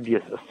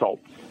amphibious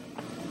assaults.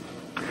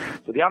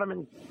 So the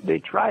Ottomans, they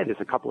try this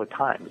a couple of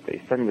times.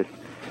 They send this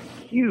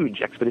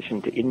huge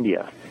expedition to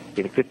India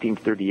in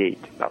 1538,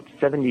 about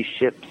 70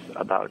 ships,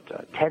 about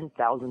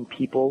 10,000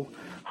 people,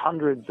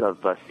 hundreds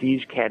of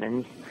siege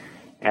cannons.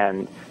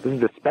 And this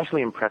is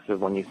especially impressive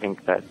when you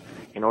think that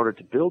in order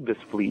to build this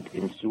fleet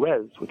in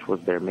Suez, which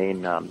was their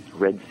main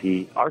Red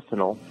Sea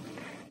arsenal,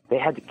 they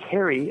had to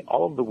carry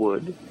all of the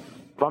wood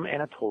from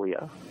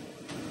Anatolia,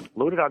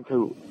 load it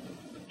onto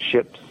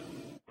ships,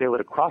 sail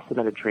it across the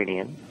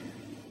Mediterranean,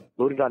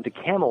 load it onto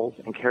camels,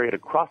 and carry it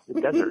across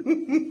the desert,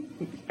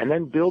 and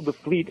then build the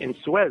fleet in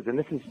Suez. And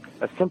this is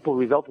a simple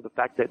result of the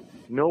fact that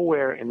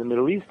nowhere in the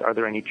Middle East are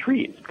there any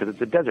trees, because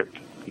it's a desert.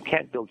 You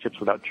can't build ships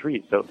without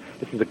trees. So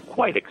this is a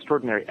quite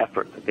extraordinary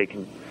effort that they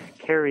can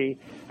carry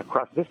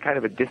across this kind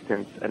of a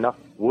distance enough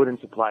wood and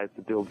supplies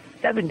to build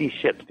 70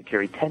 ships to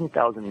carry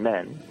 10,000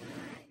 men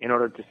in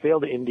order to sail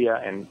to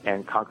India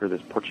and conquer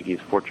this Portuguese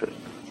fortress.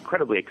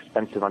 Incredibly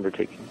expensive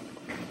undertaking.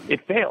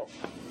 It fails.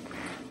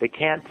 They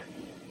can't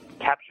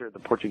capture the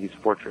Portuguese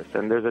fortress.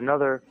 And there's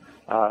another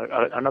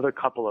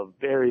couple of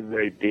very,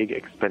 very big,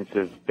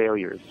 expensive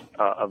failures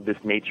of this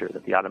nature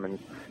that the Ottomans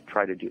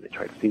try to do. They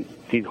try to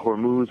seize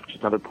Hormuz, which is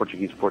another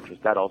Portuguese fortress.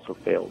 That also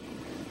fails.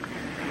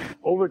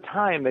 Over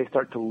time, they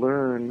start to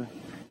learn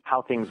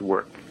how things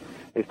work.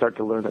 They start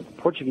to learn that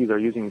the Portuguese are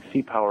using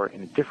sea power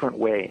in a different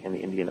way in the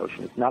Indian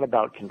Ocean. It's not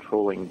about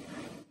controlling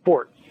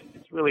forts.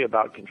 It's really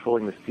about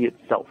controlling the sea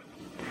itself.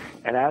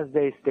 And as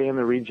they stay in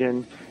the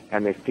region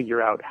and they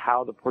figure out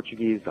how the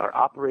Portuguese are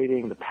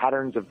operating, the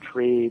patterns of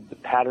trade, the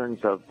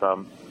patterns of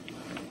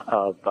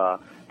of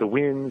the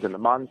winds and the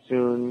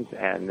monsoons,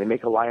 and they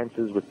make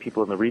alliances with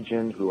people in the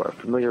region who are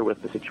familiar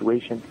with the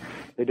situation.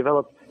 They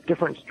develop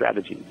different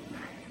strategies.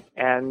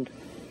 And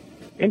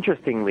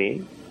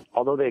interestingly,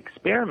 although they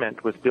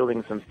experiment with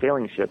building some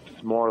sailing ships,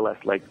 more or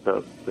less like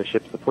the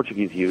ships the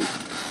Portuguese used,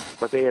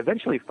 what they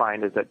eventually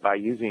find is that by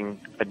using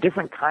a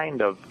different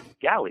kind of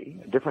galley,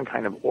 a different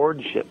kind of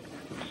oared ship,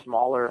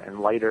 smaller and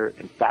lighter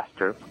and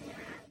faster,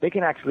 they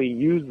can actually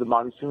use the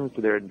monsoons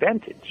to their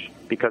advantage,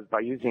 because by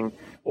using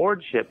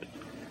oared ships,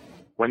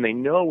 when they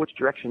know which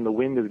direction the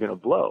wind is going to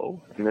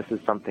blow, and this is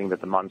something that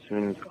the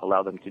monsoons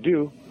allow them to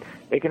do,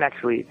 they can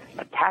actually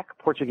attack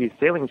Portuguese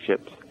sailing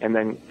ships and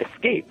then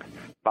escape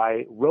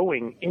by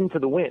rowing into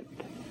the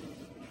wind.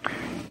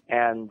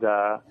 And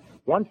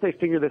once they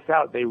figure this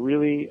out, they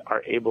really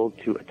are able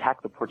to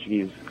attack the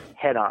Portuguese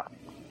head-on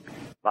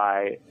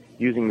by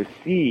using the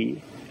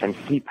sea and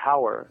sea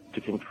power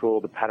to control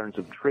the patterns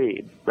of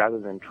trade rather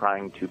than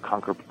trying to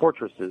conquer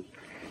fortresses.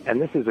 And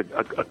this is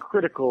a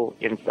critical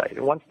insight.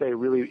 And once they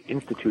really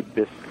institute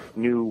this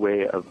new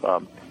way of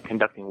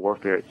conducting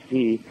warfare at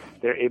sea,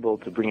 they're able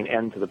to bring an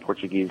end to the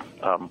Portuguese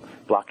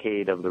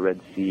blockade of the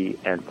Red Sea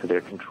and to their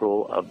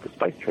control of the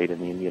spice trade in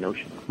the Indian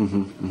Ocean.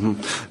 Mm-hmm,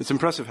 mm-hmm. It's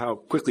impressive how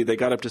quickly they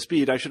got up to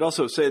speed. I should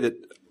also say that,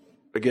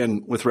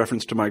 again, with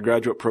reference to my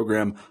graduate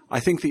program,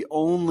 I think the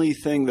only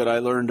thing that I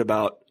learned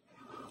about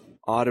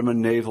Ottoman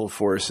naval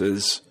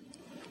forces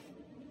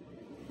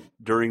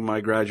during my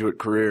graduate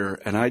career,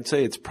 and I'd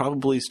say it's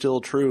probably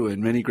still true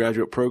in many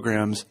graduate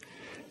programs,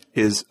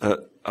 is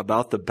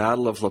about the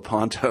Battle of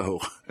Lepanto,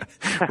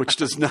 which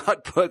does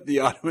not put the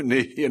Ottoman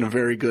Navy in a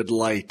very good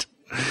light.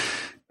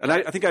 And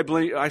I think I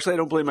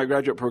don't blame my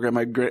graduate program.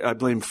 I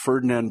blame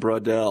Ferdinand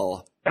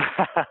Braudel,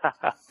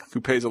 who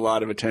pays a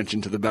lot of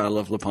attention to the Battle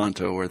of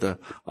Lepanto, where the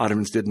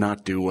Ottomans did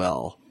not do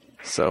well.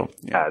 So,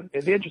 yeah.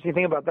 The interesting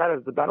thing about that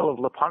is the Battle of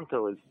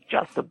Lepanto is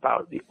just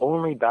about the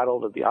only battle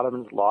that the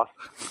Ottomans lost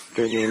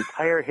during the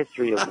entire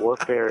history of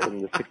warfare in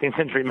the 16th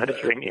century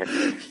Mediterranean.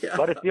 Yeah.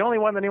 But it's the only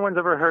one that anyone's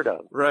ever heard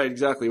of. Right,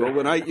 exactly. Well,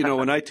 when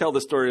I tell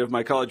the story of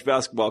my college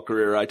basketball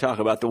career, I talk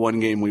about the one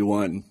game we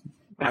won.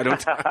 I don't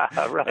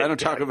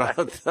talk about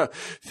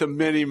the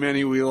many,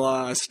 many we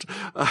lost.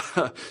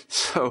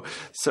 So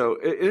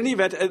in any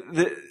event,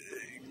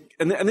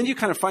 and then you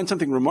kind of find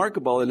something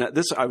remarkable in that.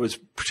 This I was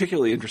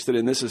particularly interested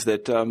in. This is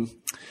that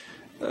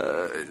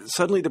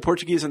suddenly the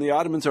Portuguese and the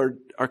Ottomans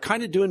are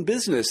kind of doing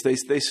business. They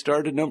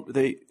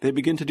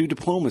begin to do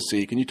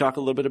diplomacy. Can you talk a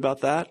little bit about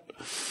that?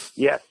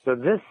 Yes. So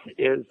this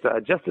is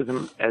just as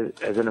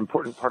an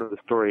important part of the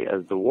story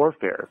as the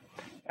warfare.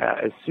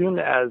 As soon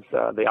as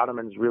the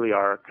Ottomans really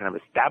are kind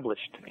of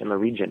established in the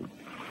region,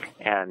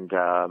 and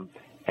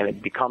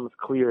it becomes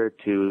clear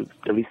to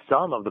at least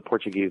some of the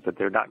Portuguese that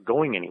they're not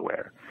going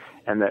anywhere,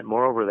 and that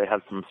moreover they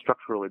have some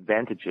structural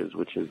advantages,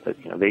 which is that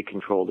they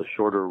control the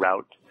shorter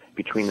route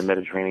between the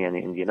Mediterranean and the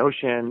Indian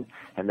Ocean,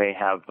 and they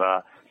have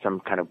some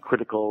kind of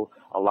critical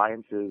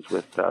alliances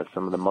with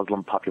some of the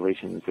Muslim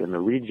populations in the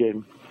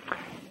region.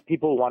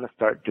 People want to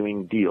start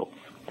doing deals,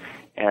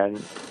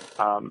 and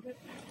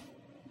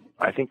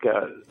I think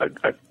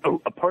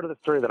a part of the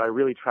story that I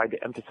really tried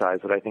to emphasize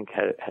that I think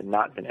had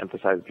not been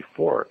emphasized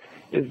before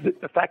is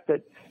the fact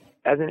that,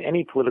 as in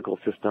any political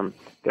system,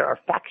 there are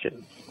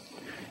factions.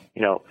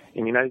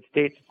 In the United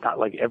States, it's not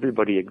like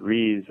everybody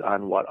agrees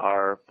on what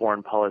our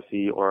foreign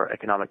policy or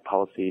economic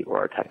policy or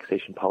our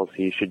taxation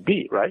policy should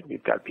be, right?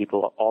 We've got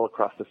people all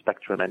across the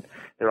spectrum, and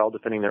they're all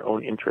defending their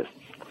own interests.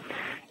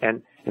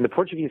 And in the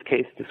Portuguese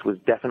case, this was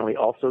definitely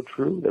also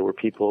true. There were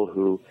people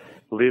who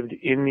lived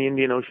in the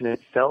Indian Ocean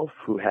itself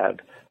who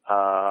had,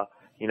 a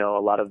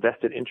lot of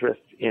vested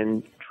interests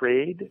in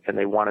trade, and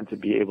they wanted to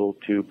be able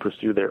to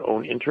pursue their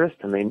own interests.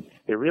 And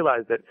they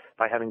realized that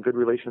by having good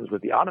relations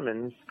with the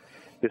Ottomans,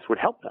 this would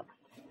help them.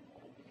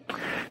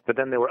 But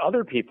then there were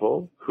other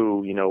people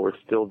who, were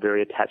still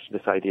very attached to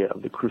this idea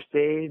of the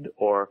crusade,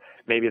 or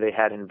maybe they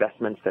had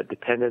investments that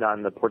depended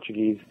on the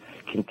Portuguese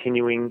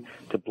continuing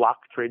to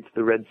block trade to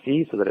the Red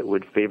Sea so that it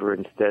would favor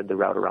instead the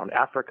route around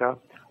Africa,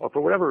 or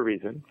for whatever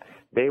reason,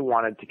 they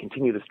wanted to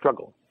continue the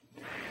struggle.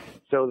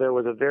 So there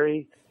was a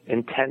very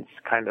intense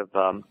kind of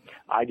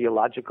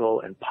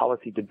ideological and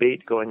policy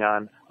debate going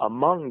on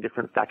among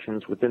different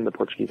factions within the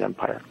Portuguese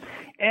Empire.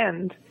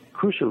 And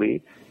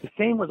crucially, the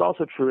same was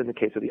also true in the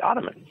case of the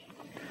Ottomans.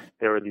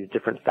 There were these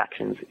different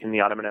factions in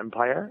the Ottoman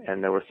Empire,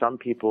 and there were some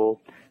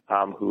people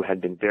who had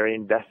been very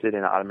invested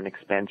in Ottoman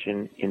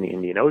expansion in the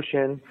Indian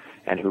Ocean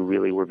and who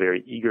really were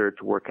very eager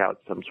to work out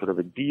some sort of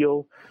a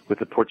deal with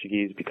the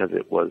Portuguese because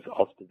it was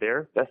also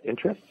their best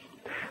interests.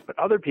 But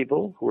other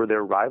people who were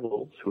their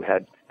rivals, who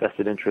had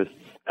vested interests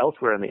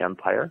elsewhere in the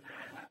empire,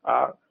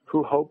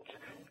 who hoped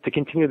to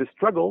continue the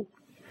struggle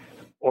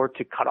or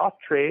to cut off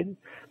trade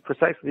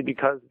precisely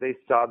because they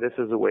saw this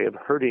as a way of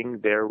hurting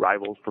their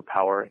rivals for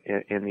power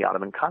in the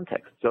Ottoman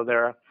context. So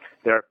there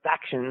are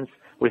factions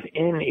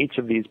within each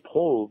of these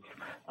poles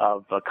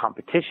of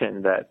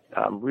competition that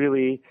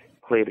really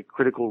played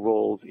critical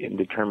roles in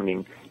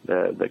determining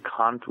the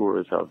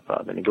contours of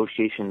the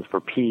negotiations for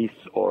peace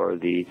or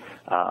the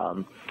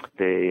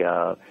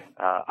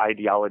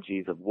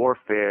ideologies of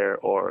warfare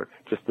or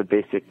just the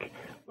basic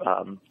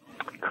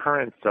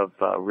currents of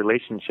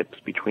relationships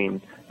between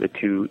the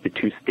two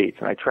states.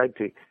 And I tried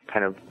to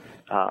kind of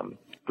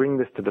bring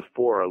this to the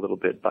fore a little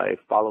bit by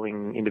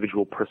following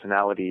individual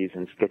personalities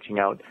and sketching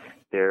out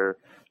their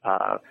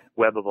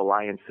web of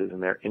alliances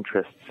and their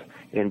interests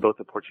in both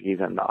the Portuguese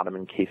and the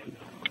Ottoman cases.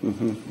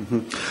 Mm-hmm,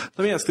 mm-hmm.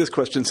 Let me ask this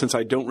question, since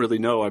I don't really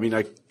know. I mean,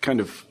 I kind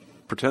of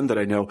pretend that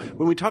I know.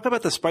 When we talk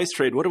about the spice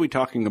trade, what are we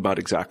talking about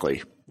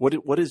exactly?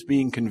 What is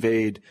being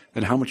conveyed,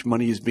 and how much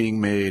money is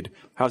being made?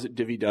 How's it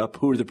divvied up?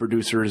 Who are the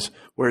producers?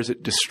 Where is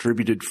it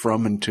distributed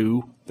from and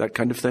to? That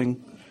kind of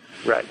thing?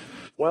 Right.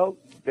 Well,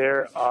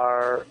 there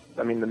are,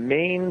 the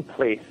main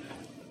place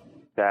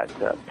that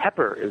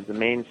pepper is the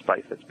main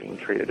spice that's being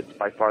traded. It's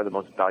by far the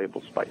most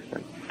valuable spice.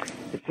 And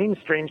it seems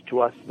strange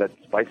to us that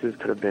spices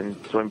could have been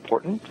so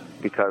important,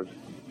 because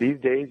these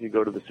days you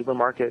go to the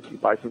supermarket, you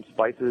buy some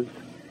spices,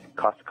 it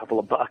costs a couple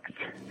of bucks,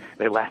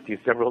 they last you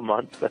several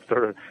months. That's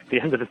sort of the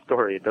end of the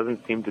story. It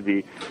doesn't seem to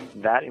be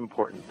that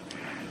important.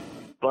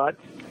 But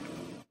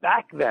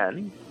back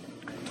then,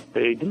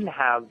 they didn't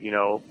have,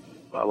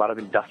 a lot of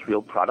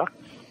industrial products.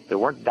 There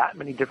weren't that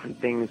many different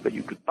things that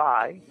you could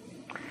buy.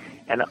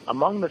 And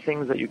among the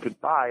things that you could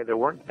buy, there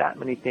weren't that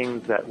many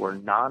things that were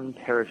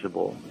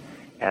non-perishable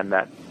and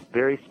that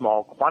very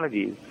small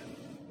quantities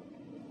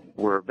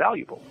were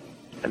valuable.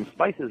 And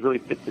spices really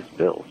fit this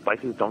bill.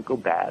 Spices don't go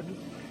bad,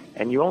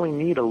 and you only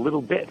need a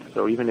little bit.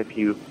 So even if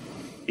you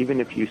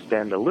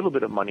spend a little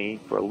bit of money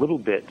for a little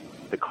bit,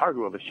 the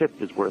cargo of a ship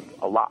is worth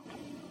a lot.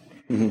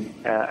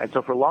 Mm-hmm. And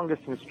so for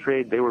long-distance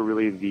trade, they were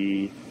really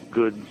the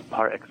goods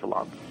par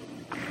excellence.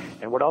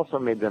 And what also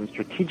made them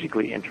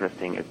strategically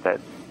interesting is that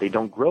they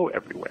don't grow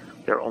everywhere.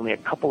 There are only a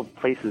couple of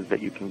places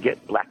that you can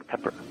get black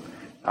pepper,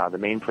 the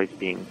main place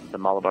being the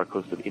Malabar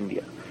coast of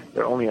India.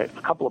 There are only a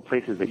couple of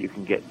places that you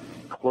can get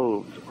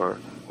cloves or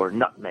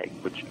nutmeg,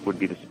 which would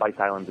be the Spice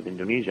Islands of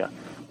Indonesia.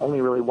 Only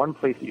really one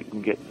place that you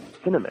can get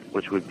cinnamon,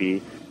 which would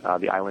be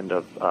the island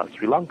of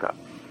Sri Lanka.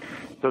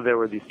 So there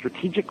were these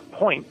strategic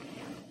points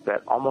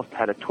that almost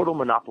had a total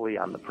monopoly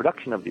on the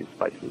production of these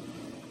spices.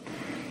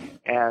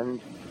 And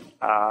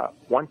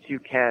once you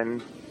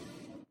can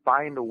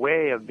find a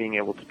way of being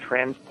able to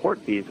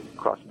transport these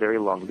across very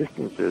long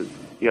distances,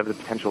 you have the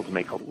potential to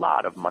make a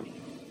lot of money,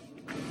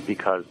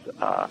 because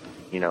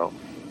you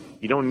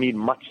don't need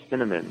much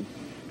cinnamon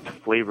to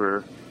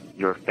flavor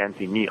your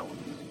fancy meal.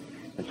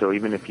 And so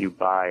even if you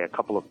buy a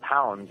couple of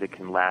pounds, it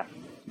can last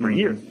for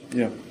years.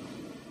 Yeah.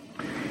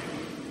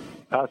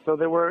 So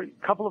there were a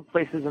couple of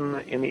places in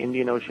the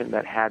Indian Ocean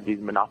that had these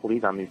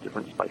monopolies on these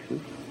different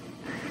spices.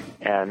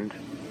 And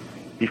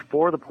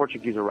before the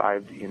Portuguese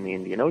arrived in the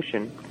Indian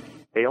Ocean,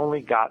 they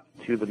only got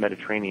to the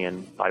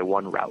Mediterranean by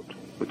one route,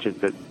 which is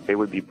that they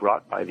would be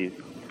brought by these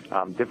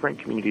different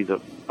communities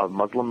of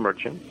Muslim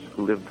merchants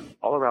who lived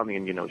all around the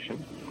Indian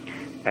Ocean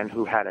and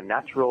who had a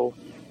natural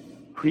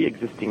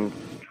pre-existing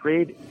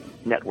trade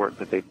network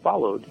that they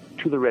followed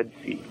to the Red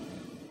Sea.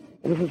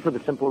 And this is for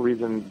the simple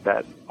reason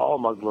that all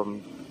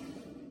Muslims,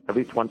 at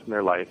least once in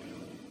their life,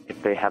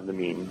 if they have the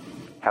means,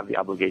 have the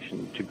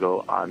obligation to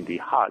go on the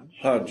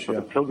Hajj, or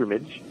the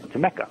pilgrimage to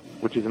Mecca,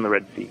 which is in the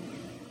Red Sea.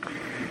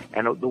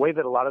 And the way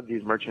that a lot of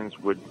these merchants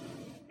would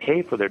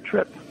pay for their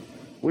trip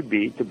would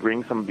be to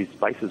bring some of these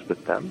spices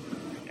with them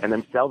and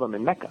then sell them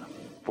in Mecca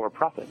for a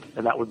profit.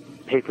 And that would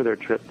pay for their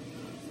trip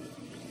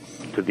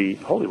to the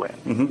Holy Land.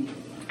 Mm-hmm.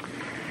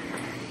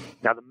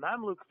 Now, the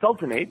Mamluk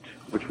Sultanate,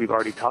 which we've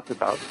already talked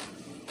about,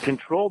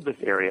 controlled this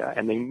area,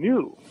 and they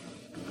knew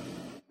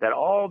that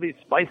all these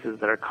spices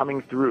that are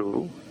coming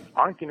through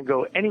aren't going to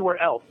go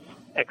anywhere else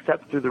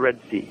except through the Red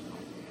Sea.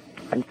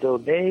 And so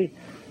they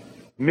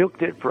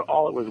milked it for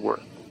all it was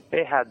worth.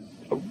 They had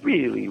a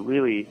really,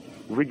 really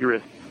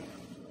rigorous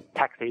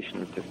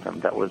taxation system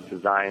that was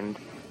designed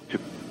to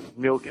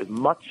milk as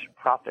much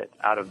profit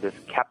out of this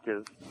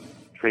captive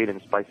trade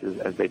in spices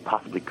as they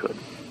possibly could,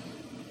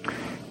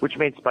 which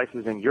made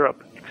spices in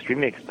Europe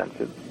extremely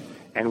expensive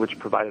and which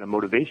provided a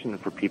motivation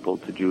for people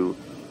to do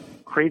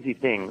crazy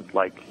things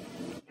like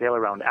sail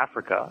around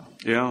Africa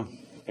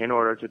in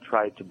order to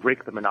try to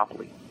break the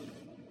monopoly.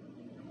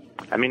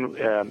 I mean,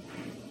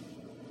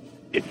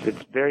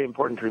 it's very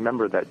important to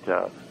remember that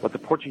what the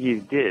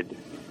Portuguese did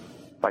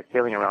by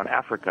sailing around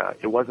Africa,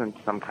 it wasn't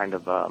some kind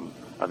of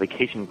a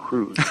vacation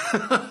cruise.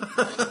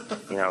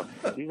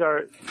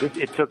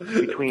 It took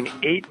between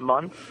 8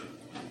 months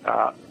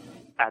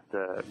at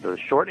the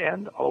short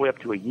end, all the way up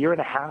to a year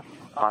and a half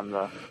on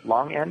the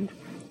long end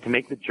to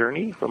make the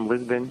journey from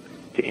Lisbon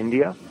to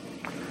India.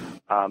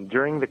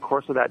 During the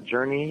course of that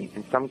journey,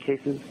 in some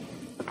cases,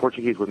 the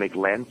Portuguese would make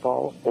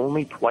landfall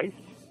only twice.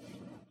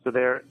 So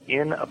they're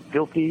in a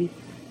filthy,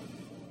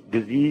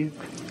 diseased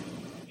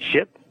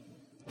ship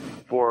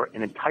for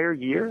an entire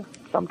year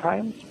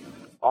sometimes,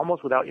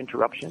 almost without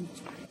interruption.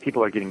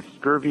 People are getting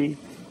scurvy.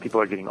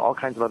 People are getting all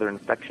kinds of other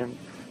infections.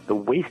 the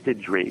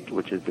wastage rate,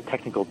 which is the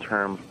technical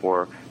term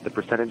for the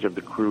percentage of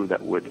the crew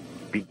that would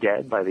be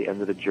dead by the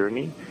end of the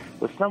journey,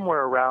 was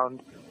somewhere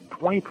around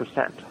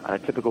 20% on a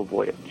typical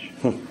voyage.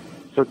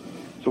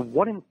 So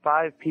 1 in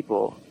 5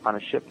 people on a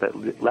ship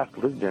that left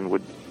Lisbon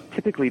would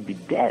typically be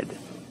dead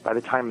by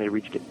the time they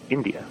reached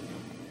India.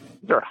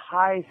 These are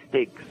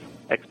high-stakes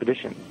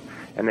expeditions,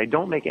 and they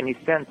don't make any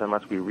sense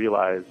unless we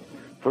realize,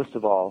 first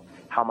of all,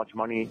 how much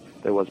money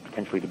there was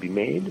potentially to be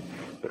made,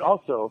 but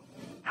also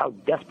how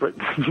desperate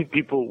these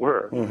people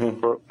were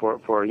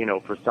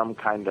for some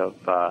kind of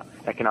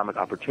economic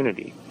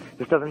opportunity.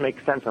 This doesn't make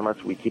sense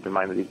unless we keep in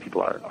mind that these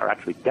people are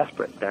actually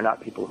desperate. They're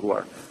not people who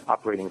are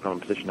operating from a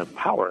position of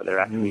power. They're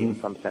actually, in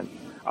some sense,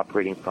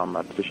 operating from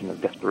a position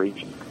of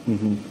desperation.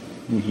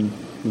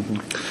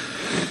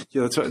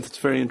 Yeah, that's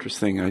very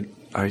interesting.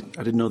 I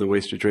didn't know the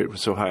wastage rate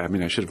was so high. I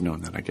mean, I should have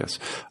known that, I guess.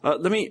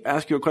 Let me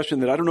ask you a question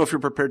that I don't know if you're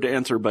prepared to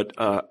answer, but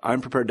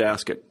I'm prepared to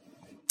ask it.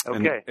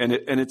 Okay. And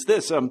it's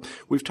this.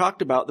 We've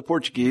talked about the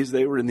Portuguese.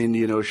 They were in the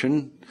Indian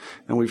Ocean.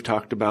 And we've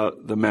talked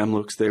about the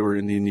Mamluks. They were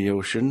in the Indian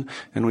Ocean.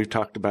 And we've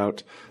talked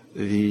about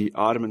the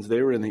Ottomans.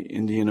 They were in the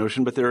Indian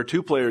Ocean. But there are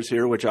 2 players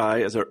here, which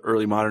I, as an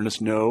early modernist,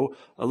 know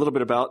a little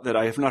bit about that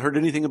I have not heard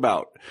anything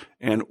about.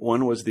 And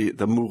one was the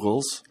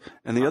Mughals.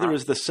 And the other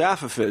is the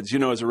Safavids. You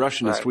know, as a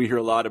Russianist, we hear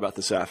a lot about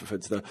the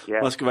Safavids. The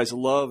Muscovites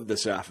loved the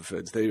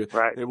Safavids.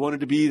 They wanted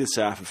to be the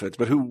Safavids.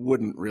 But who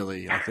wouldn't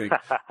really, I think,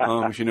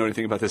 if you know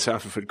anything about the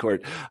Safavid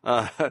court.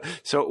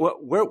 So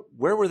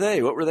where were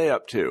they? What were they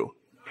up to?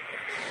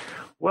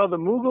 Well, the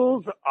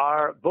Mughals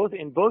are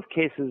in both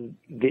cases,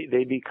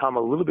 they become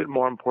a little bit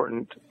more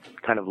important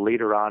kind of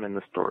later on in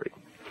the story.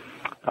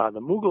 The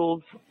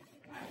Mughals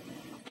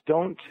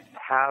don't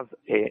have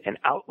an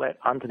outlet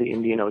onto the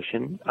Indian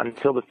Ocean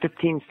until the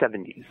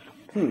 1570s.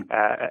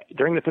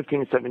 During the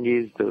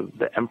 1570s,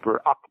 the Emperor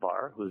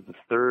Akbar, who is the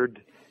 3rd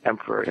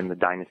emperor in the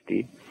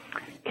dynasty,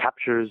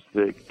 captures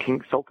the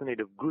Sultanate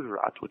of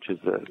Gujarat, which is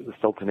the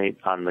sultanate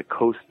on the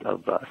coast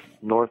of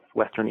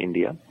northwestern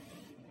India.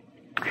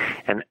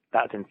 And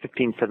that's in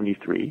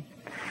 1573.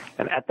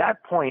 And at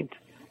that point,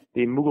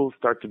 the Mughals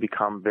start to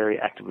become very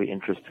actively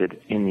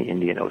interested in the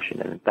Indian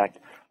Ocean. And in fact,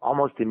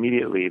 almost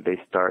immediately, they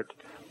start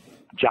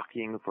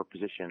jockeying for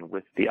position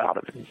with the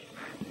Ottomans.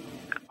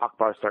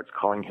 Akbar starts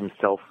calling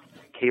himself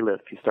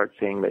caliph. He starts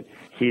saying that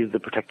he's the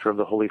protector of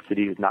the holy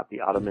cities, not the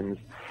Ottomans.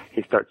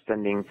 He starts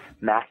sending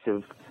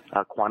massive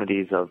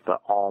quantities of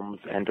alms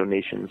and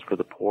donations for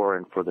the poor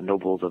and for the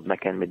nobles of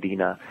Mecca and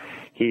Medina.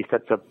 He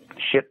sets up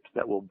ships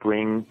that will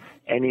bring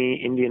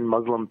any Indian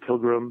Muslim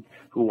pilgrim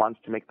who wants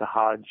to make the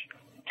Hajj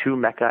to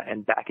Mecca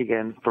and back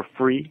again for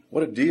free.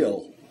 What a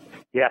deal.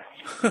 Yes.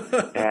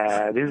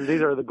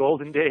 These are the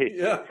golden days.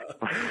 Yeah.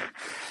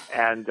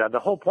 And the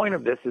whole point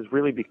of this is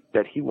really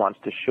that he wants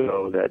to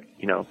show that,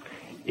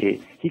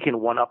 he can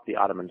one-up the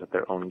Ottomans at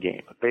their own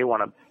game. If they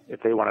want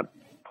to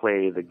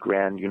play the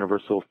grand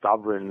universal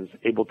sovereigns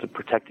able to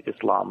protect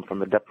Islam from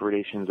the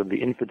depredations of the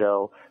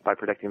infidel by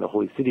protecting the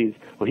holy cities,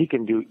 well, he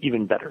can do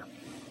even better.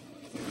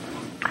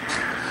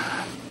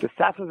 The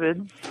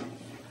Safavids,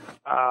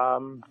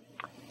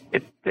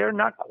 they're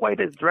not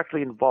quite as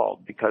directly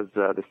involved because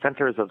the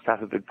centers of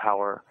Safavid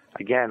power,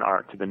 again,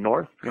 are to the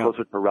north,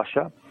 closer to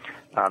Russia.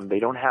 They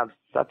don't have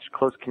such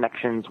close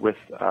connections with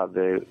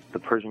the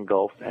Persian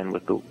Gulf and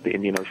with the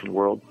Indian Ocean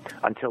world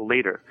until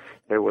later.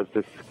 There was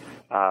this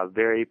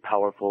very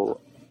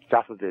powerful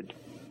Safavid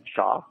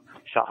Shah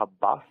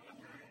Abbas,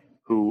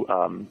 who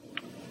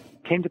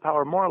came to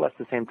power more or less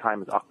the same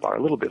time as Akbar,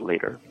 a little bit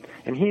later.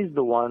 And he's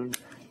the one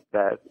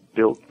that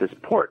built this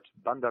port,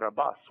 Bandar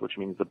Abbas, which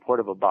means the port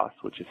of Abbas,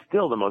 which is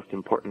still the most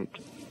important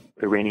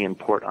Iranian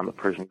port on the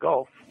Persian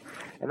Gulf.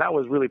 And that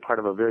was really part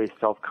of a very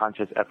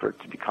self-conscious effort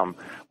to become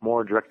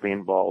more directly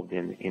involved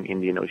in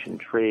Indian Ocean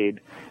trade.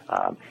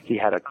 He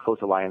had a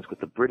close alliance with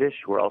the British,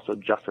 who were also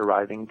just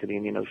arriving to the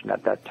Indian Ocean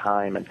at that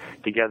time, and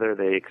together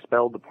they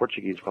expelled the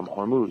Portuguese from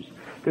Hormuz.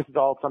 This is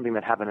all something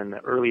that happened in the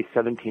early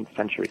 17th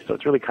century, so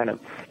it's really kind of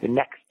the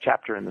next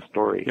chapter in the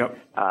story,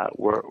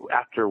 where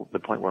after the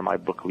point where my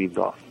book leaves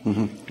off.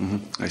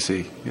 I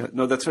see. Yeah.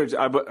 No, that's right.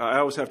 I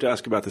always have to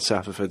ask about the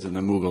Safavids and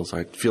the Mughals.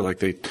 I feel like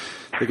they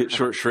get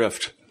short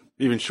shrift.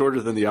 Even shorter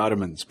than the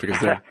Ottomans, because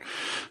they're...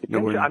 the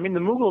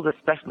Mughals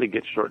especially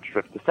get short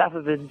shrift. The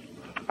Safavids,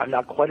 I'm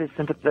not quite as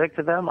sympathetic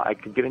to them. I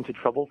could get into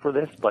trouble for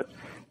this, but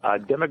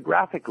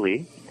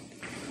demographically,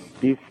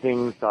 these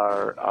things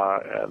are...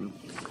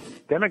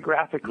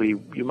 demographically,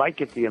 you might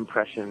get the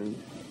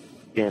impression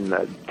in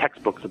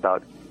textbooks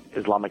about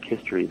Islamic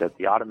history that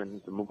the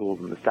Ottomans, the Mughals,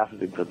 and the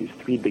Safavids are these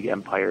 3 big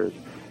empires,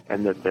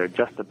 and that they're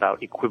just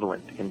about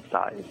equivalent in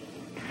size.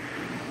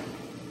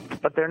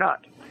 But they're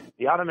not.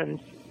 The Ottomans,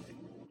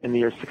 in the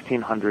year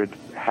 1600,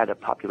 had a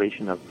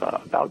population of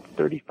about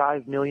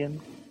 35 million,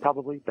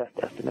 probably, best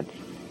estimates,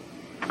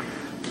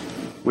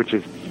 which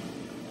is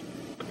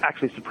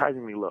actually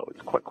surprisingly low.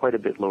 It's quite a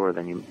bit lower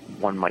than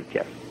one might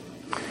guess.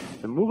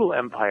 The Mughal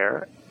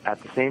Empire,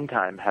 at the same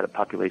time, had a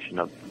population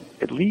of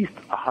at least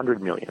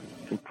 100 million,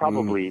 and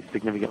probably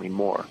significantly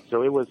more.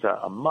 So it was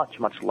a much,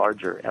 much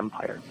larger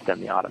empire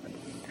than the Ottomans.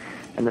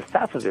 And the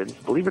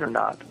Safavids, believe it or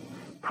not,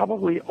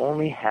 probably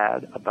only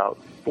had about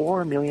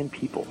 4 million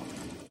people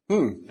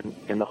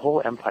in the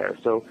whole empire.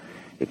 So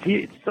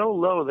it's so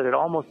low that it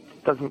almost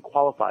doesn't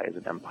qualify as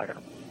an empire.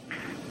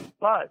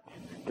 But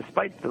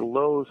despite the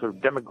low sort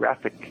of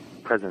demographic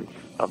presence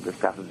of the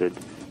Safavid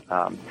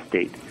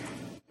state,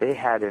 they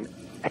had an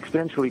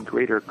exponentially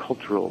greater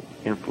cultural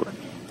influence.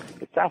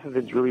 The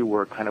Safavids really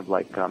were kind of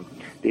like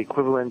the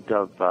equivalent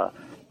of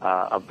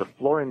the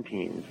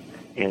Florentines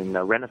in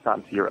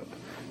Renaissance Europe.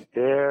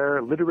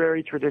 Their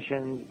literary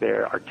traditions,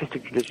 their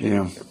artistic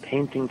traditions, their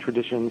painting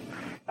traditions,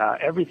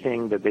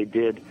 everything that they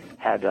did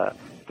had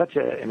such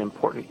an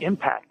important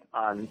impact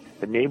on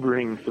the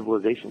neighboring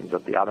civilizations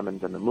of the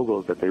Ottomans and the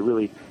Mughals that they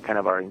really kind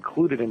of are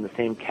included in the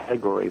same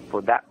category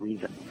for that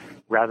reason,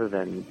 rather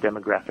than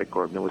demographic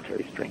or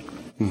military strength.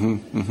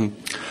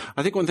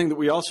 I think one thing that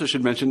we also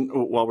should mention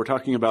while we're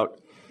talking about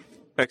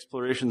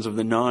explorations of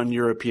the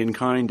non-European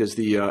kind is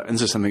and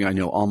this is something I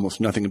know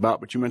almost nothing about,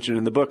 but you mentioned it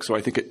in the book, so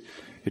I think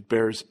it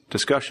bears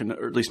discussion,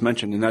 or at least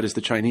mention, and that is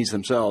the Chinese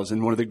themselves.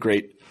 And one of the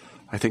great,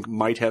 I think,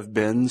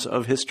 might-have-beens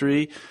of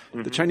history,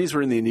 the Chinese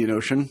were in the Indian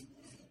Ocean.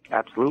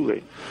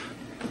 Absolutely.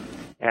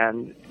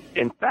 And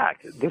in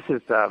fact, this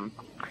is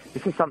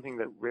something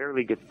that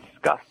rarely gets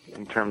discussed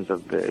in terms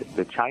of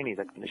the Chinese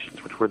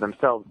expeditions, which were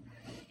themselves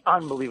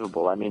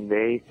unbelievable. I mean,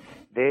 they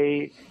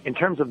in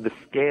terms of the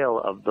scale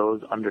of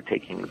those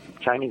undertakings,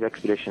 Chinese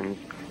expeditions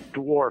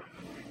dwarf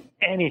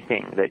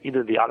anything that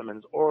either the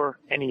Ottomans or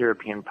any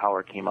European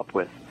power came up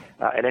with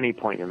at any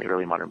point in the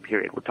early modern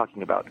period. We're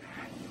talking about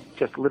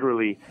just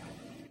literally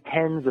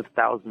tens of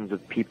thousands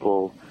of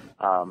people,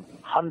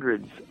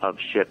 hundreds of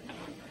ships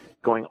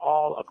going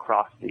all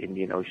across the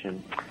Indian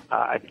Ocean.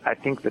 I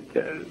think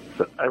that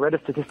I read a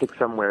statistic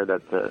somewhere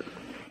that the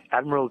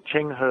Admiral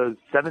Cheng He's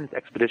 7th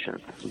expedition,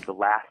 this was the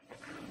last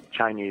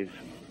Chinese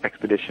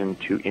expedition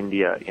to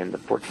India in the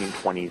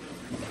 1420s,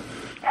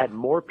 had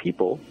more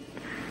people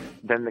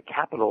than the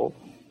capital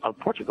of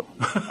Portugal.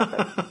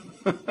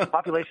 The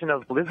population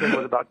of Lisbon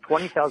was about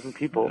 20,000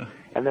 people,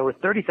 and there were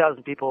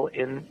 30,000 people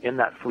in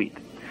that fleet.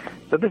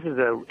 So this is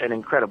an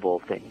incredible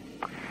thing.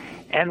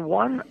 And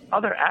one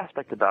other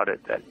aspect about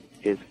it that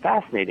is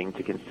fascinating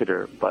to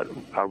consider, but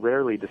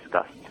rarely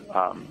discussed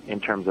in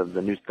terms of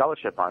the new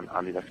scholarship on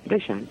these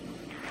expeditions,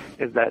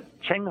 is that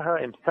Cheng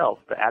He himself,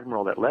 the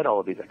admiral that led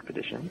all of these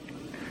expeditions,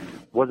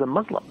 was a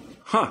Muslim.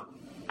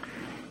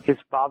 His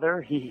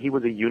father, he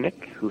was a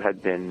eunuch who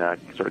had been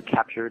sort of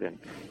captured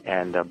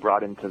and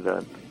brought into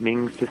the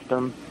Ming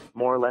system,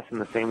 more or less in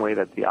the same way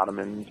that the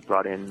Ottomans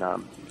brought in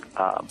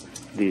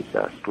these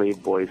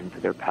slave boys into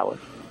their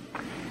palace.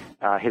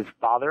 His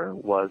father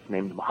was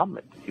named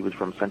Muhammad. He was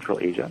from Central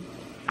Asia.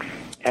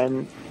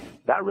 And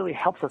that really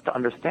helps us to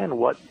understand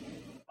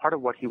part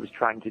of what he was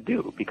trying to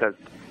do, because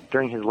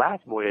during his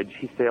last voyage,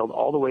 he sailed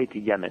all the way to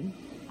Yemen,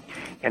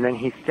 and then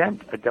he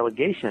sent a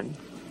delegation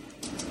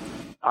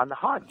on the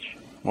Hajj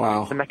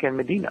to Mecca and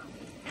Medina.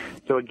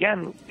 So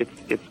again,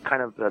 it's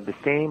kind of the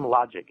same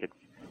logic.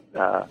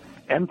 It's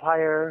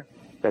empire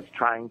that's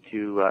trying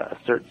to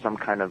assert some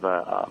kind of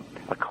a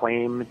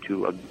claim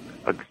to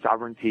a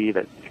sovereignty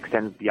that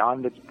extends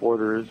beyond its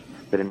borders,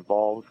 that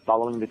involves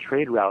following the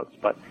trade routes,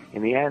 but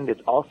in the end,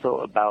 it's also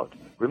about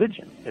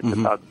religion. It's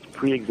about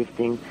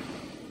pre-existing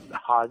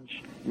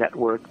Hajj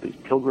network, these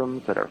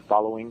pilgrims that are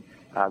following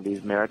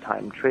these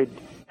maritime trade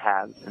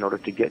paths in order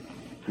to get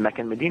to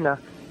Mecca and Medina,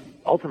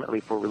 ultimately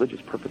for religious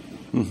purposes.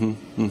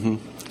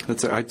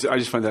 I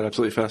just find that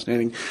absolutely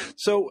fascinating.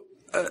 So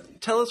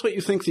tell us what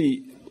you think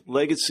the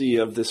legacy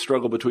of the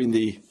struggle between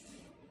the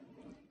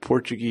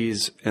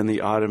Portuguese and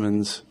the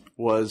Ottomans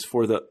was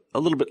for a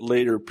little bit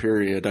later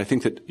period. I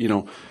think that,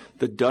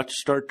 the Dutch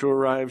start to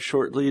arrive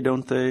shortly,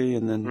 don't they?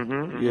 And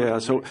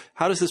then, So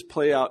how does this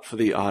play out for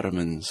the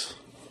Ottomans?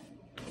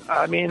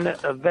 I mean,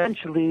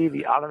 eventually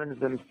the Ottomans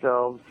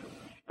themselves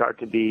start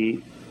to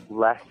be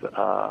less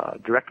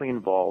directly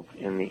involved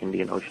in the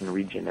Indian Ocean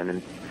region.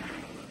 And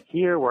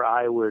here where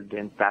I would,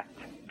 in fact,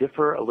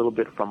 differ a little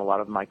bit from a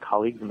lot of my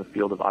colleagues in the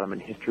field of Ottoman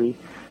history,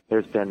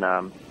 there's been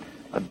a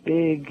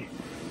big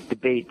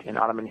debate in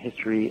Ottoman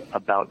history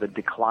about the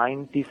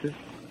decline thesis,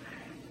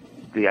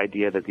 the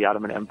idea that the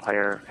Ottoman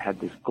Empire had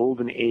this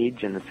golden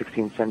age in the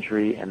 16th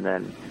century, and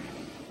then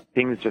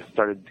things just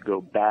started to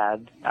go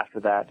bad after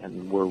that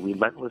and were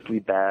relentlessly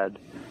bad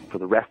for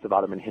the rest of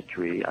Ottoman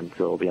history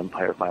until the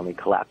empire finally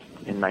collapsed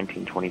in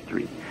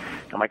 1923.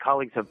 Now, my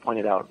colleagues have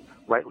pointed out,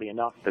 rightly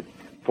enough, that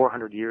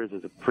 400 years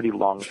is a pretty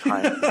long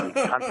time to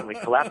be constantly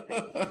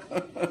collapsing.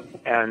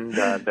 And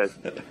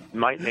that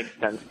might make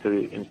sense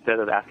to, instead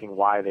of asking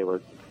why they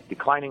were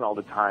declining all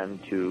the time,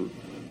 to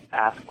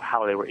ask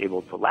how they were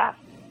able to last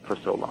for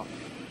so long.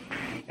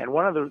 And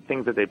one of the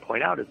things that they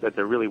point out is that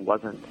there really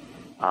wasn't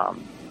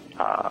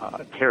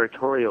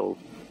territorial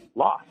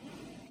loss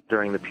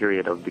during the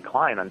period of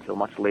decline until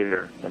much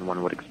later than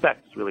one would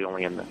expect. It's really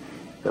only in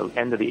the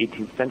end of the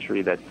 18th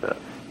century that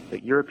the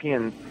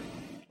European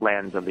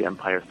lands of the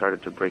empire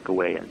started to break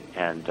away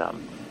and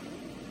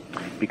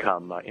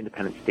become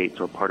independent states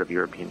or part of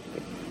European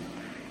states.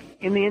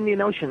 In the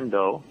Indian Ocean,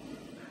 though,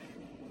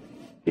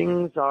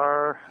 things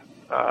are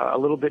a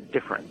little bit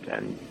different.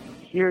 And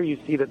here you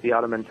see that the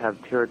Ottomans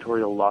have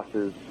territorial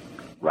losses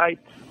right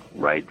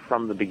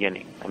from the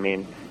beginning. I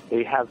mean,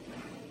 they have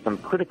some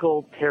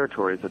critical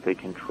territories that they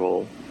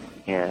control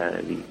in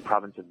the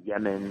province of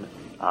Yemen,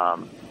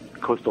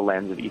 coastal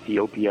lands of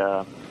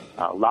Ethiopia,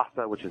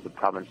 Lhasa, which is a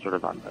province sort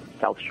of on the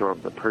south shore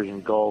of the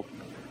Persian Gulf.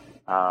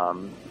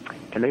 And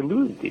they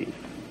lose these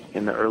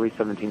in the early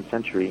 17th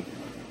century,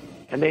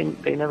 and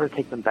they never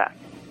take them back.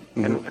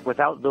 Mm-hmm. And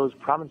without those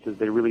provinces,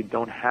 they really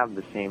don't have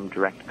the same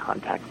direct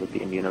contact with the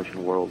Indian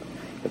Ocean world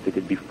that they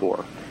did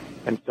before.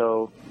 And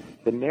so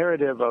the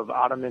narrative of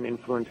Ottoman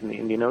influence in the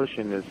Indian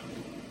Ocean is,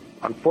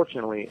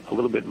 unfortunately, a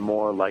little bit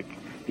more like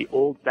the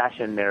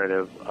old-fashioned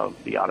narrative of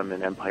the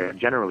Ottoman Empire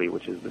generally,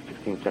 which is the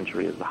 16th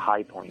century is the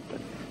high point, and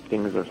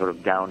things are sort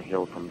of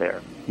downhill from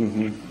there.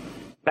 Mm-hmm.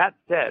 That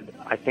said,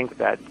 I think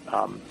that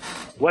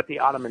what the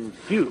Ottomans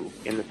do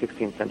in the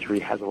 16th century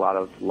has a lot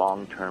of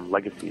long-term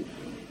legacies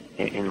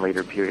in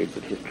later periods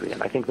of history.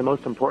 And I think the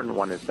most important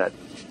one is that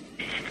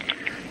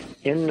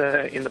in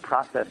the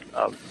process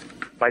of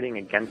fighting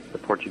against the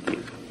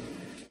Portuguese,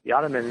 the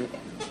Ottomans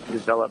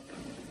developed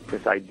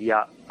this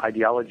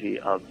ideology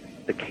of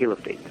the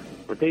caliphate.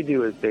 What they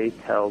do is they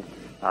tell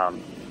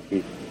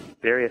these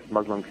various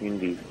Muslim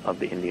communities of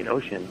the Indian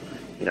Ocean,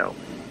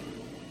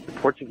 the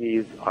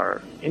Portuguese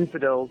are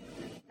infidels.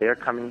 They're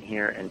coming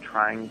here and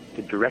trying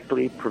to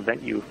directly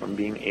prevent you from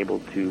being able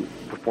to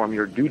perform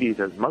your duties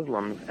as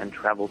Muslims and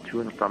travel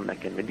to and from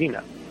Mecca and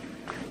Medina.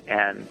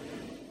 And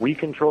we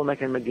control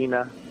Mecca and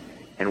Medina,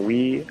 and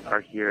we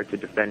are here to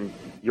defend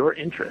your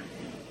interests.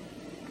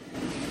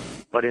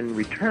 But in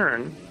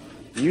return,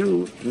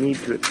 you need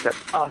to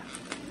accept us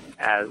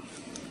as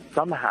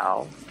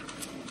somehow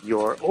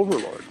your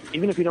overlords.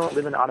 Even if you don't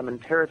live in Ottoman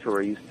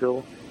territory, you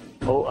still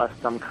owe us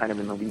some kind of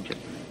an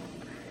allegiance.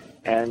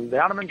 And the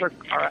Ottomans are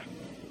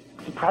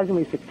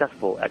surprisingly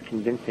successful at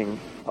convincing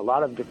a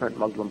lot of different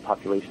Muslim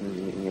populations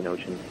in the Indian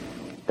Ocean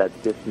that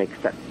this makes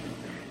sense.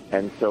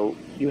 And so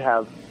you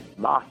have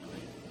mosques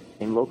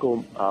in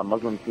local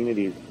Muslim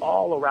communities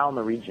all around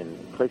the region,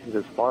 places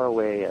as far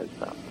away as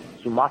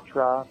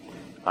Sumatra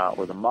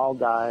or the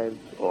Maldives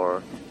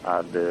or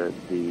the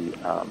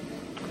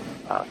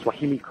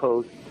Swahili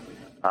coast,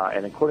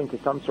 and according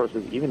to some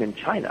sources, even in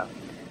China,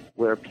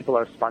 where people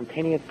are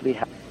spontaneously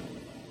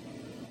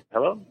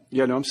Hello?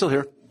 Yeah, no, I'm still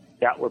here.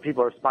 Yeah, where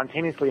people are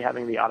spontaneously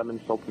having the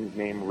Ottoman Sultan's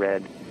name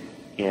read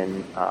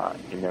in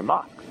their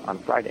mosques on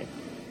Friday.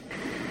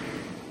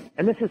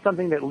 And this is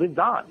something that lives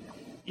on.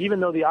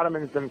 Even though the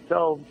Ottomans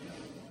themselves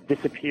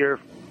disappear,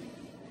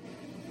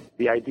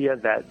 the idea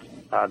that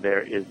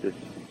there is this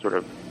sort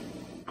of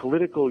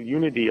political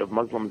unity of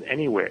Muslims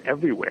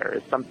everywhere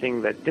is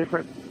something that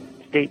different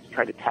states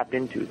try to tap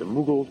into. The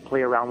Mughals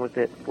play around with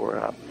it for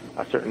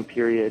a certain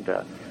period.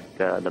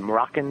 The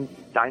Moroccan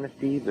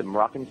dynasty, the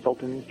Moroccan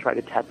sultans try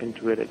to tap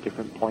into it at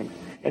different points.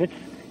 And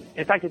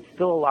in fact, it's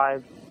still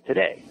alive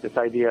today, this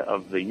idea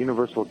of the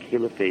universal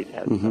caliphate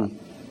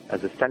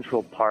as a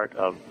central part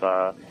of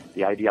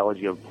the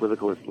ideology of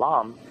political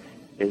Islam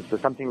is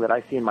something that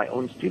I see in my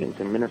own students.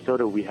 In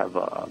Minnesota, we have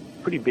a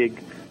pretty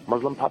big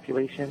Muslim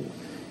population.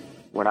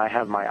 When I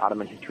have my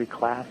Ottoman history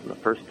class, on the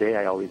first day,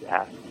 I always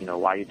ask,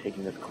 why are you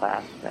taking this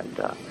class?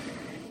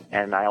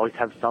 And I always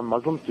have some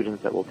Muslim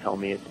students that will tell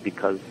me it's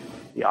because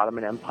the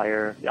Ottoman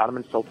Empire, the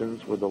Ottoman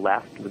sultans were the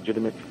last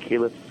legitimate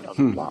caliphs of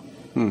Islam.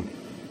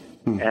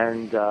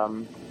 And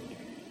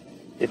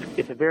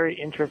it's a very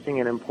interesting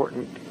and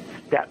important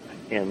step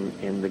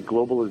in the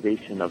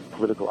globalization of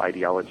political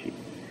ideology.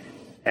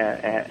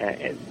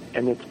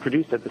 And it's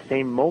produced at the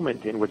same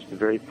moment in which the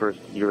very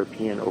first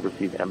European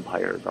overseas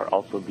empires are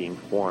also being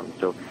formed.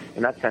 So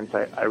in that sense,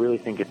 I really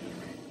think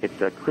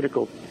it's a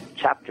critical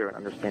chapter in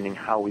understanding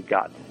how we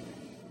got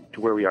to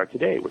where we are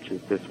today, which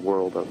is this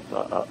world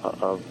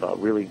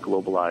of really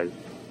globalized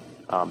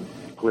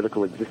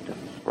political existence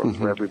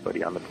for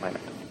everybody on the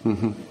planet.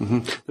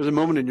 There's a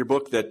moment in your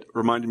book that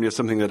reminded me of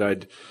something that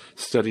I'd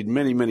studied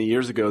many, many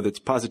years ago that's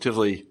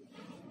positively,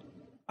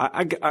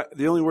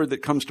 the only word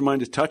that comes to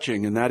mind is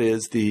touching, and that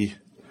is the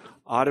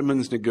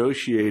Ottomans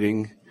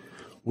negotiating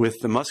with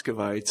the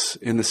Muscovites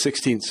in the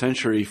 16th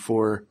century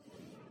for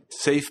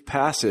safe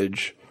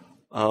passage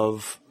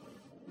of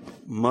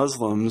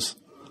Muslims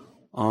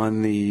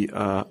on the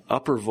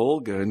upper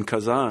Volga in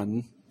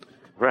Kazan,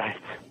 right,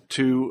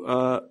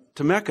 to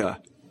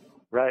Mecca,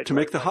 right, to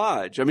make the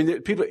Hajj. I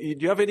mean, people. Do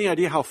you have any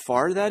idea how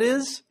far that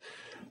is?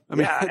 I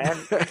mean,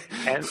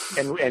 and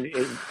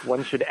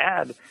one should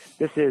add,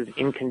 this is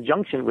in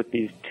conjunction with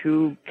these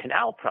two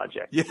canal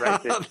projects,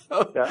 right?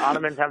 The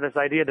Ottomans have this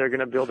idea they're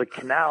going to build a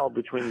canal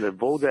between the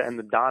Volga and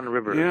the Don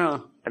rivers,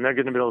 and they're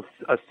going to build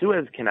a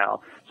Suez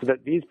Canal so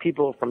that these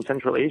people from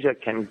Central Asia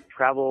can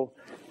travel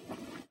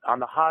on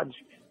the Hajj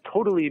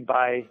totally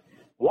by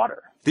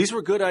water. These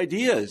were good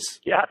ideas.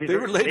 Yeah, they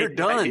were later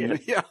done.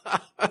 Ideas. Yeah.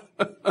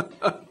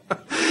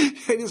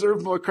 They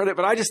deserve more credit,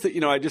 but I just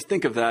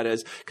think of that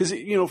as, because,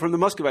 from the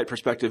Muscovite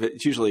perspective,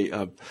 it's usually,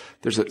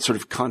 there's a sort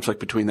of conflict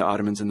between the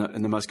Ottomans and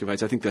the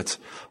Muscovites. I think that's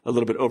a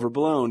little bit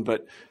overblown,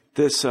 but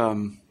this,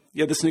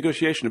 this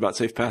negotiation about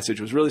safe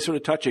passage was really sort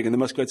of touching. And the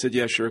Muscovite said,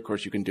 yeah, sure, of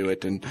course you can do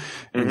it, and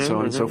so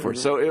on and so forth.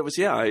 So it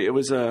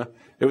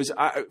was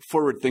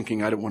forward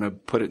thinking. I don't want to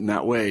put it in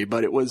that way,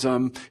 but it was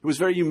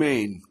very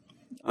humane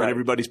on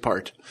everybody's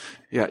part.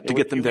 Yeah, to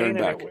get them there and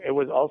back. It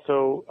was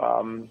also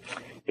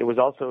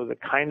the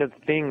kind of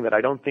thing that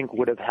I don't think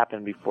would have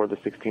happened before the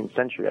 16th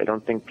century. I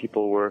don't think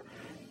people were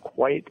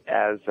quite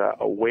as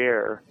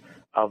aware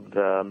of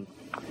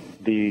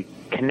the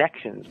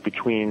connections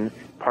between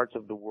parts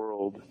of the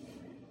world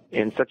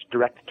in such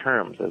direct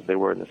terms as they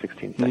were in the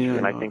 16th century.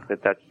 And I think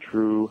that that's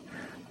true.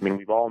 I mean,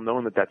 we've all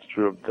known that that's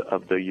true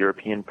of the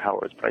European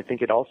powers, but I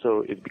think it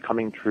also is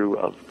becoming true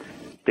of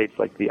states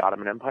like the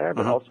Ottoman Empire,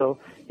 but also,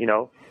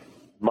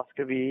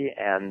 Muscovy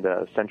and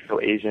Central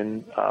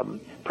Asian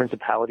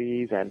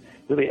principalities, and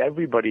really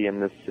everybody in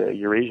this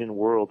Eurasian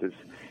world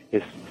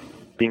is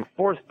being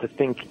forced to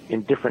think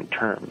in different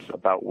terms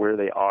about where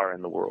they are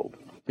in the world.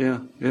 Yeah.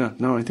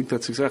 No, I think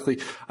that's exactly.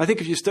 I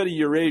think if you study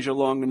Eurasia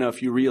long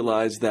enough, you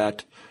realize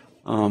that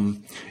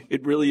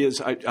it really is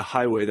a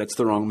highway. That's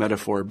the wrong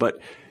metaphor, but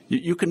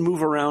you can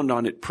move around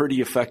on it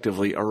pretty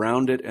effectively,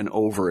 around it and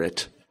over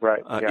it.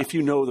 Right. If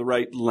you know the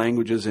right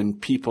languages and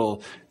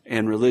people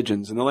and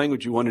religions. And the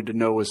language you wanted to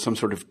know was some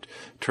sort of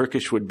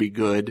Turkish would be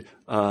good.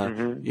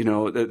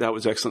 That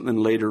was excellent. And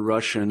later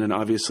Russian. And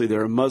obviously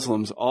there are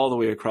Muslims all the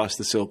way across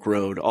the Silk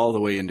Road, all the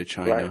way into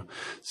China. Right.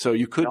 So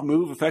you could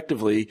move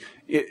effectively,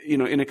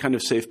 in a kind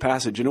of safe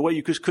passage in a way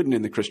you just couldn't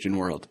in the Christian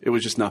world. It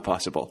was just not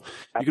possible.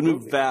 Absolutely. You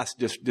can move vast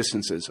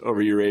distances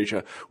over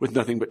Eurasia with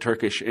nothing but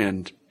Turkish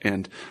and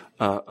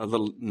a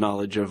little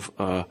knowledge of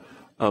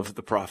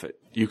the Prophet.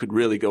 You could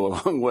really go a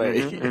long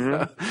way.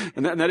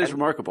 And that is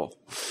remarkable.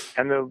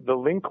 And the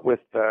link with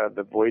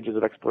the voyages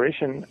of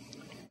exploration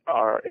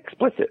are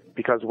explicit,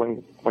 because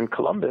when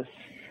Columbus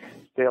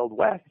sailed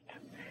west,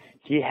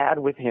 he had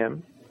with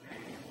him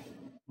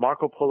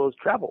Marco Polo's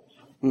travels.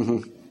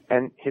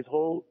 And his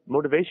whole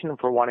motivation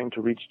for wanting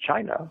to reach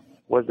China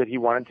was that he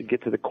wanted to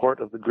get to the court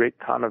of the great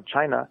Khan of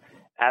China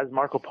as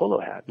Marco Polo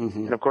had.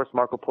 And of course,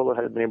 Marco Polo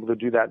had been able to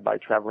do that by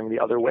traveling the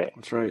other way.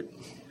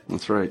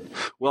 That's right.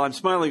 Well, I'm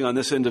smiling on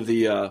this end of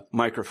the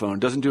microphone.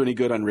 Doesn't do any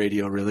good on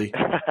radio, really.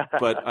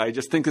 But I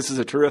just think this is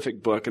a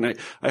terrific book, and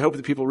I hope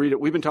that people read it.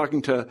 We've been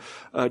talking to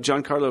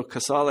Giancarlo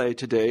Casale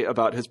today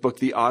about his book,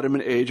 The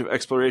Ottoman Age of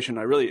Exploration.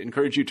 I really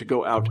encourage you to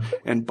go out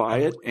and buy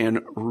it and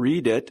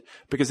read it,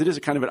 because it is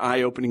a kind of an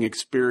eye-opening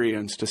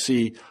experience to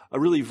see a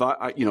really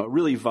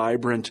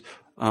vibrant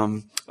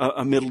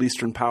a Middle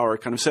Eastern power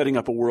kind of setting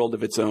up a world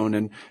of its own,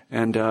 and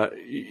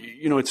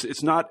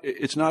it's not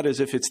as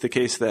if it's the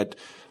case that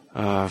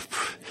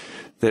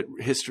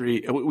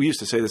history. We used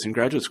to say this in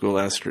graduate school,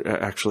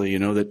 actually.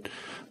 That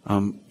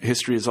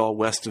history is all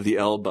west of the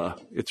Elbe.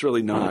 It's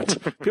really not.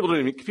 People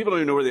don't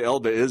even know where the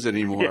Elbe is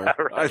anymore. Yeah,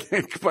 right. I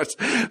think, but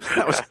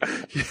that was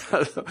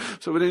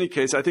So in any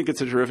case, I think it's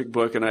a terrific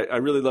book, and I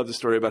really love the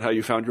story about how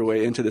you found your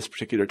way into this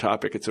particular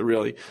topic. It's a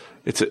really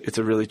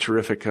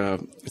terrific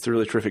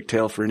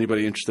tale for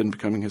anybody interested in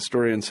becoming a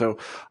historian. So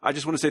I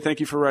just want to say thank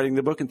you for writing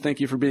the book, and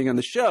thank you for being on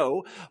the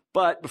show.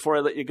 But before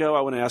I let you go,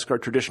 I want to ask our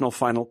traditional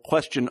final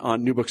question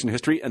on New Books in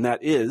History, and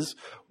that is,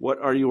 what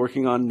are you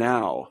working on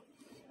now?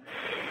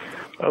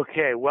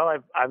 Okay, well,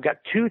 I've got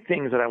two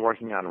things that I'm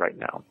working on right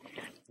now.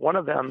 One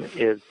of them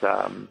is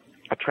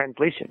a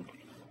translation.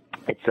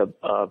 It's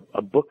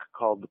a book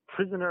called The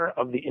Prisoner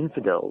of the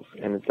Infidels,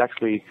 and it's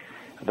actually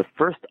the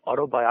first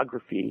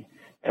autobiography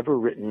ever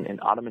written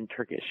in Ottoman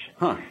Turkish.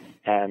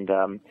 And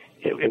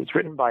it was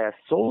written by a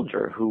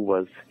soldier who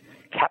was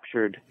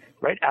captured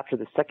right after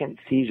the Second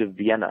Siege of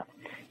Vienna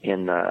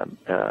in the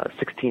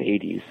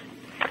 1680s.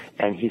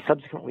 And he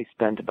subsequently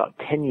spent about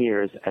 10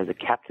 years as a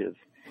captive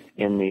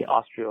in the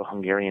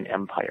Austro-Hungarian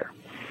Empire,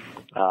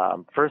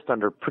 first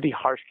under pretty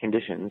harsh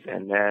conditions,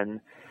 and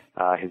then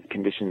his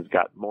conditions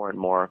got more and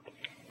more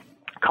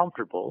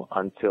comfortable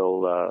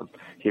until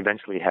he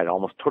eventually had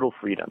almost total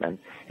freedom. And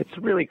it's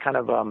really kind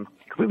of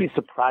completely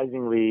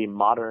surprisingly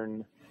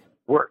modern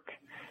work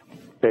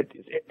that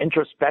is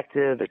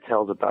introspective. It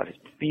tells about his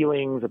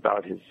feelings,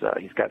 about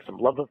he's got some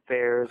love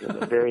affairs,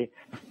 and a very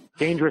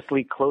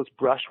dangerously close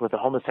brush with a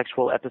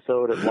homosexual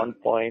episode at one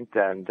point,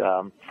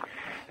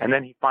 and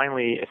then he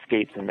finally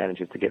escapes and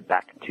manages to get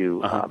back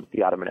to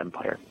the Ottoman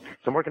Empire.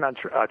 So I'm working on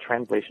a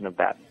translation of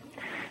that.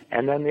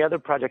 And then the other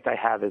project I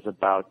have is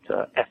about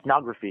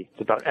ethnography.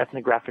 It's about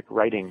ethnographic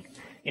writing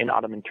in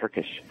Ottoman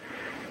Turkish.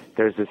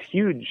 There's this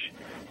huge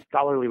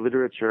scholarly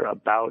literature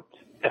about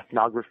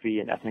ethnography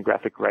and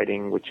ethnographic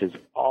writing, which is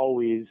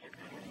always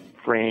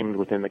framed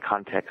within the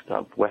context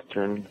of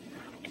Western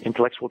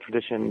intellectual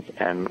traditions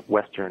and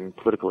Western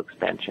political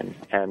expansion.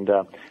 And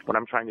what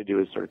I'm trying to do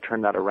is sort of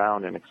turn that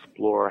around and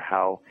explore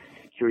how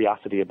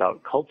curiosity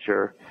about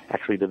culture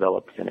actually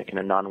develops in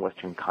a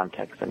non-Western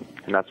context. And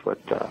that's what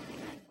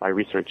my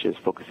research is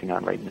focusing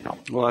on right now.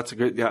 Well, that's a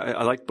great. Yeah,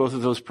 I like both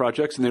of those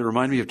projects, and they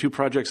remind me of two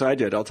projects I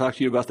did. I'll talk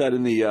to you about that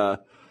in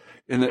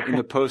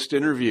the post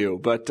interview.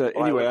 But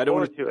anyway, I don't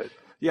want to.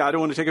 Yeah, I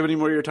don't want to take up any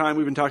more of your time.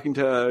 We've been talking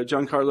to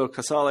Giancarlo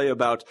Casale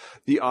about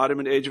the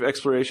Ottoman Age of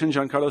Exploration.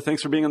 Giancarlo,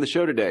 thanks for being on the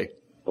show today.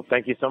 Well,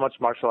 thank you so much,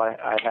 Marshall.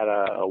 I had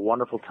a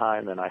wonderful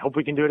time, and I hope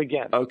we can do it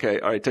again. Okay.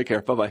 All right. Take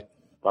care. Bye-bye.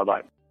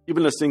 Bye-bye. You've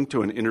been listening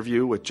to an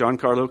interview with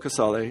Giancarlo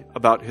Casale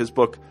about his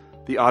book,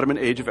 The Ottoman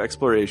Age of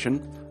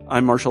Exploration.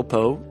 I'm Marshall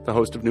Poe, the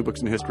host of New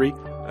Books in History.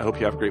 I hope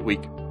you have a great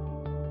week.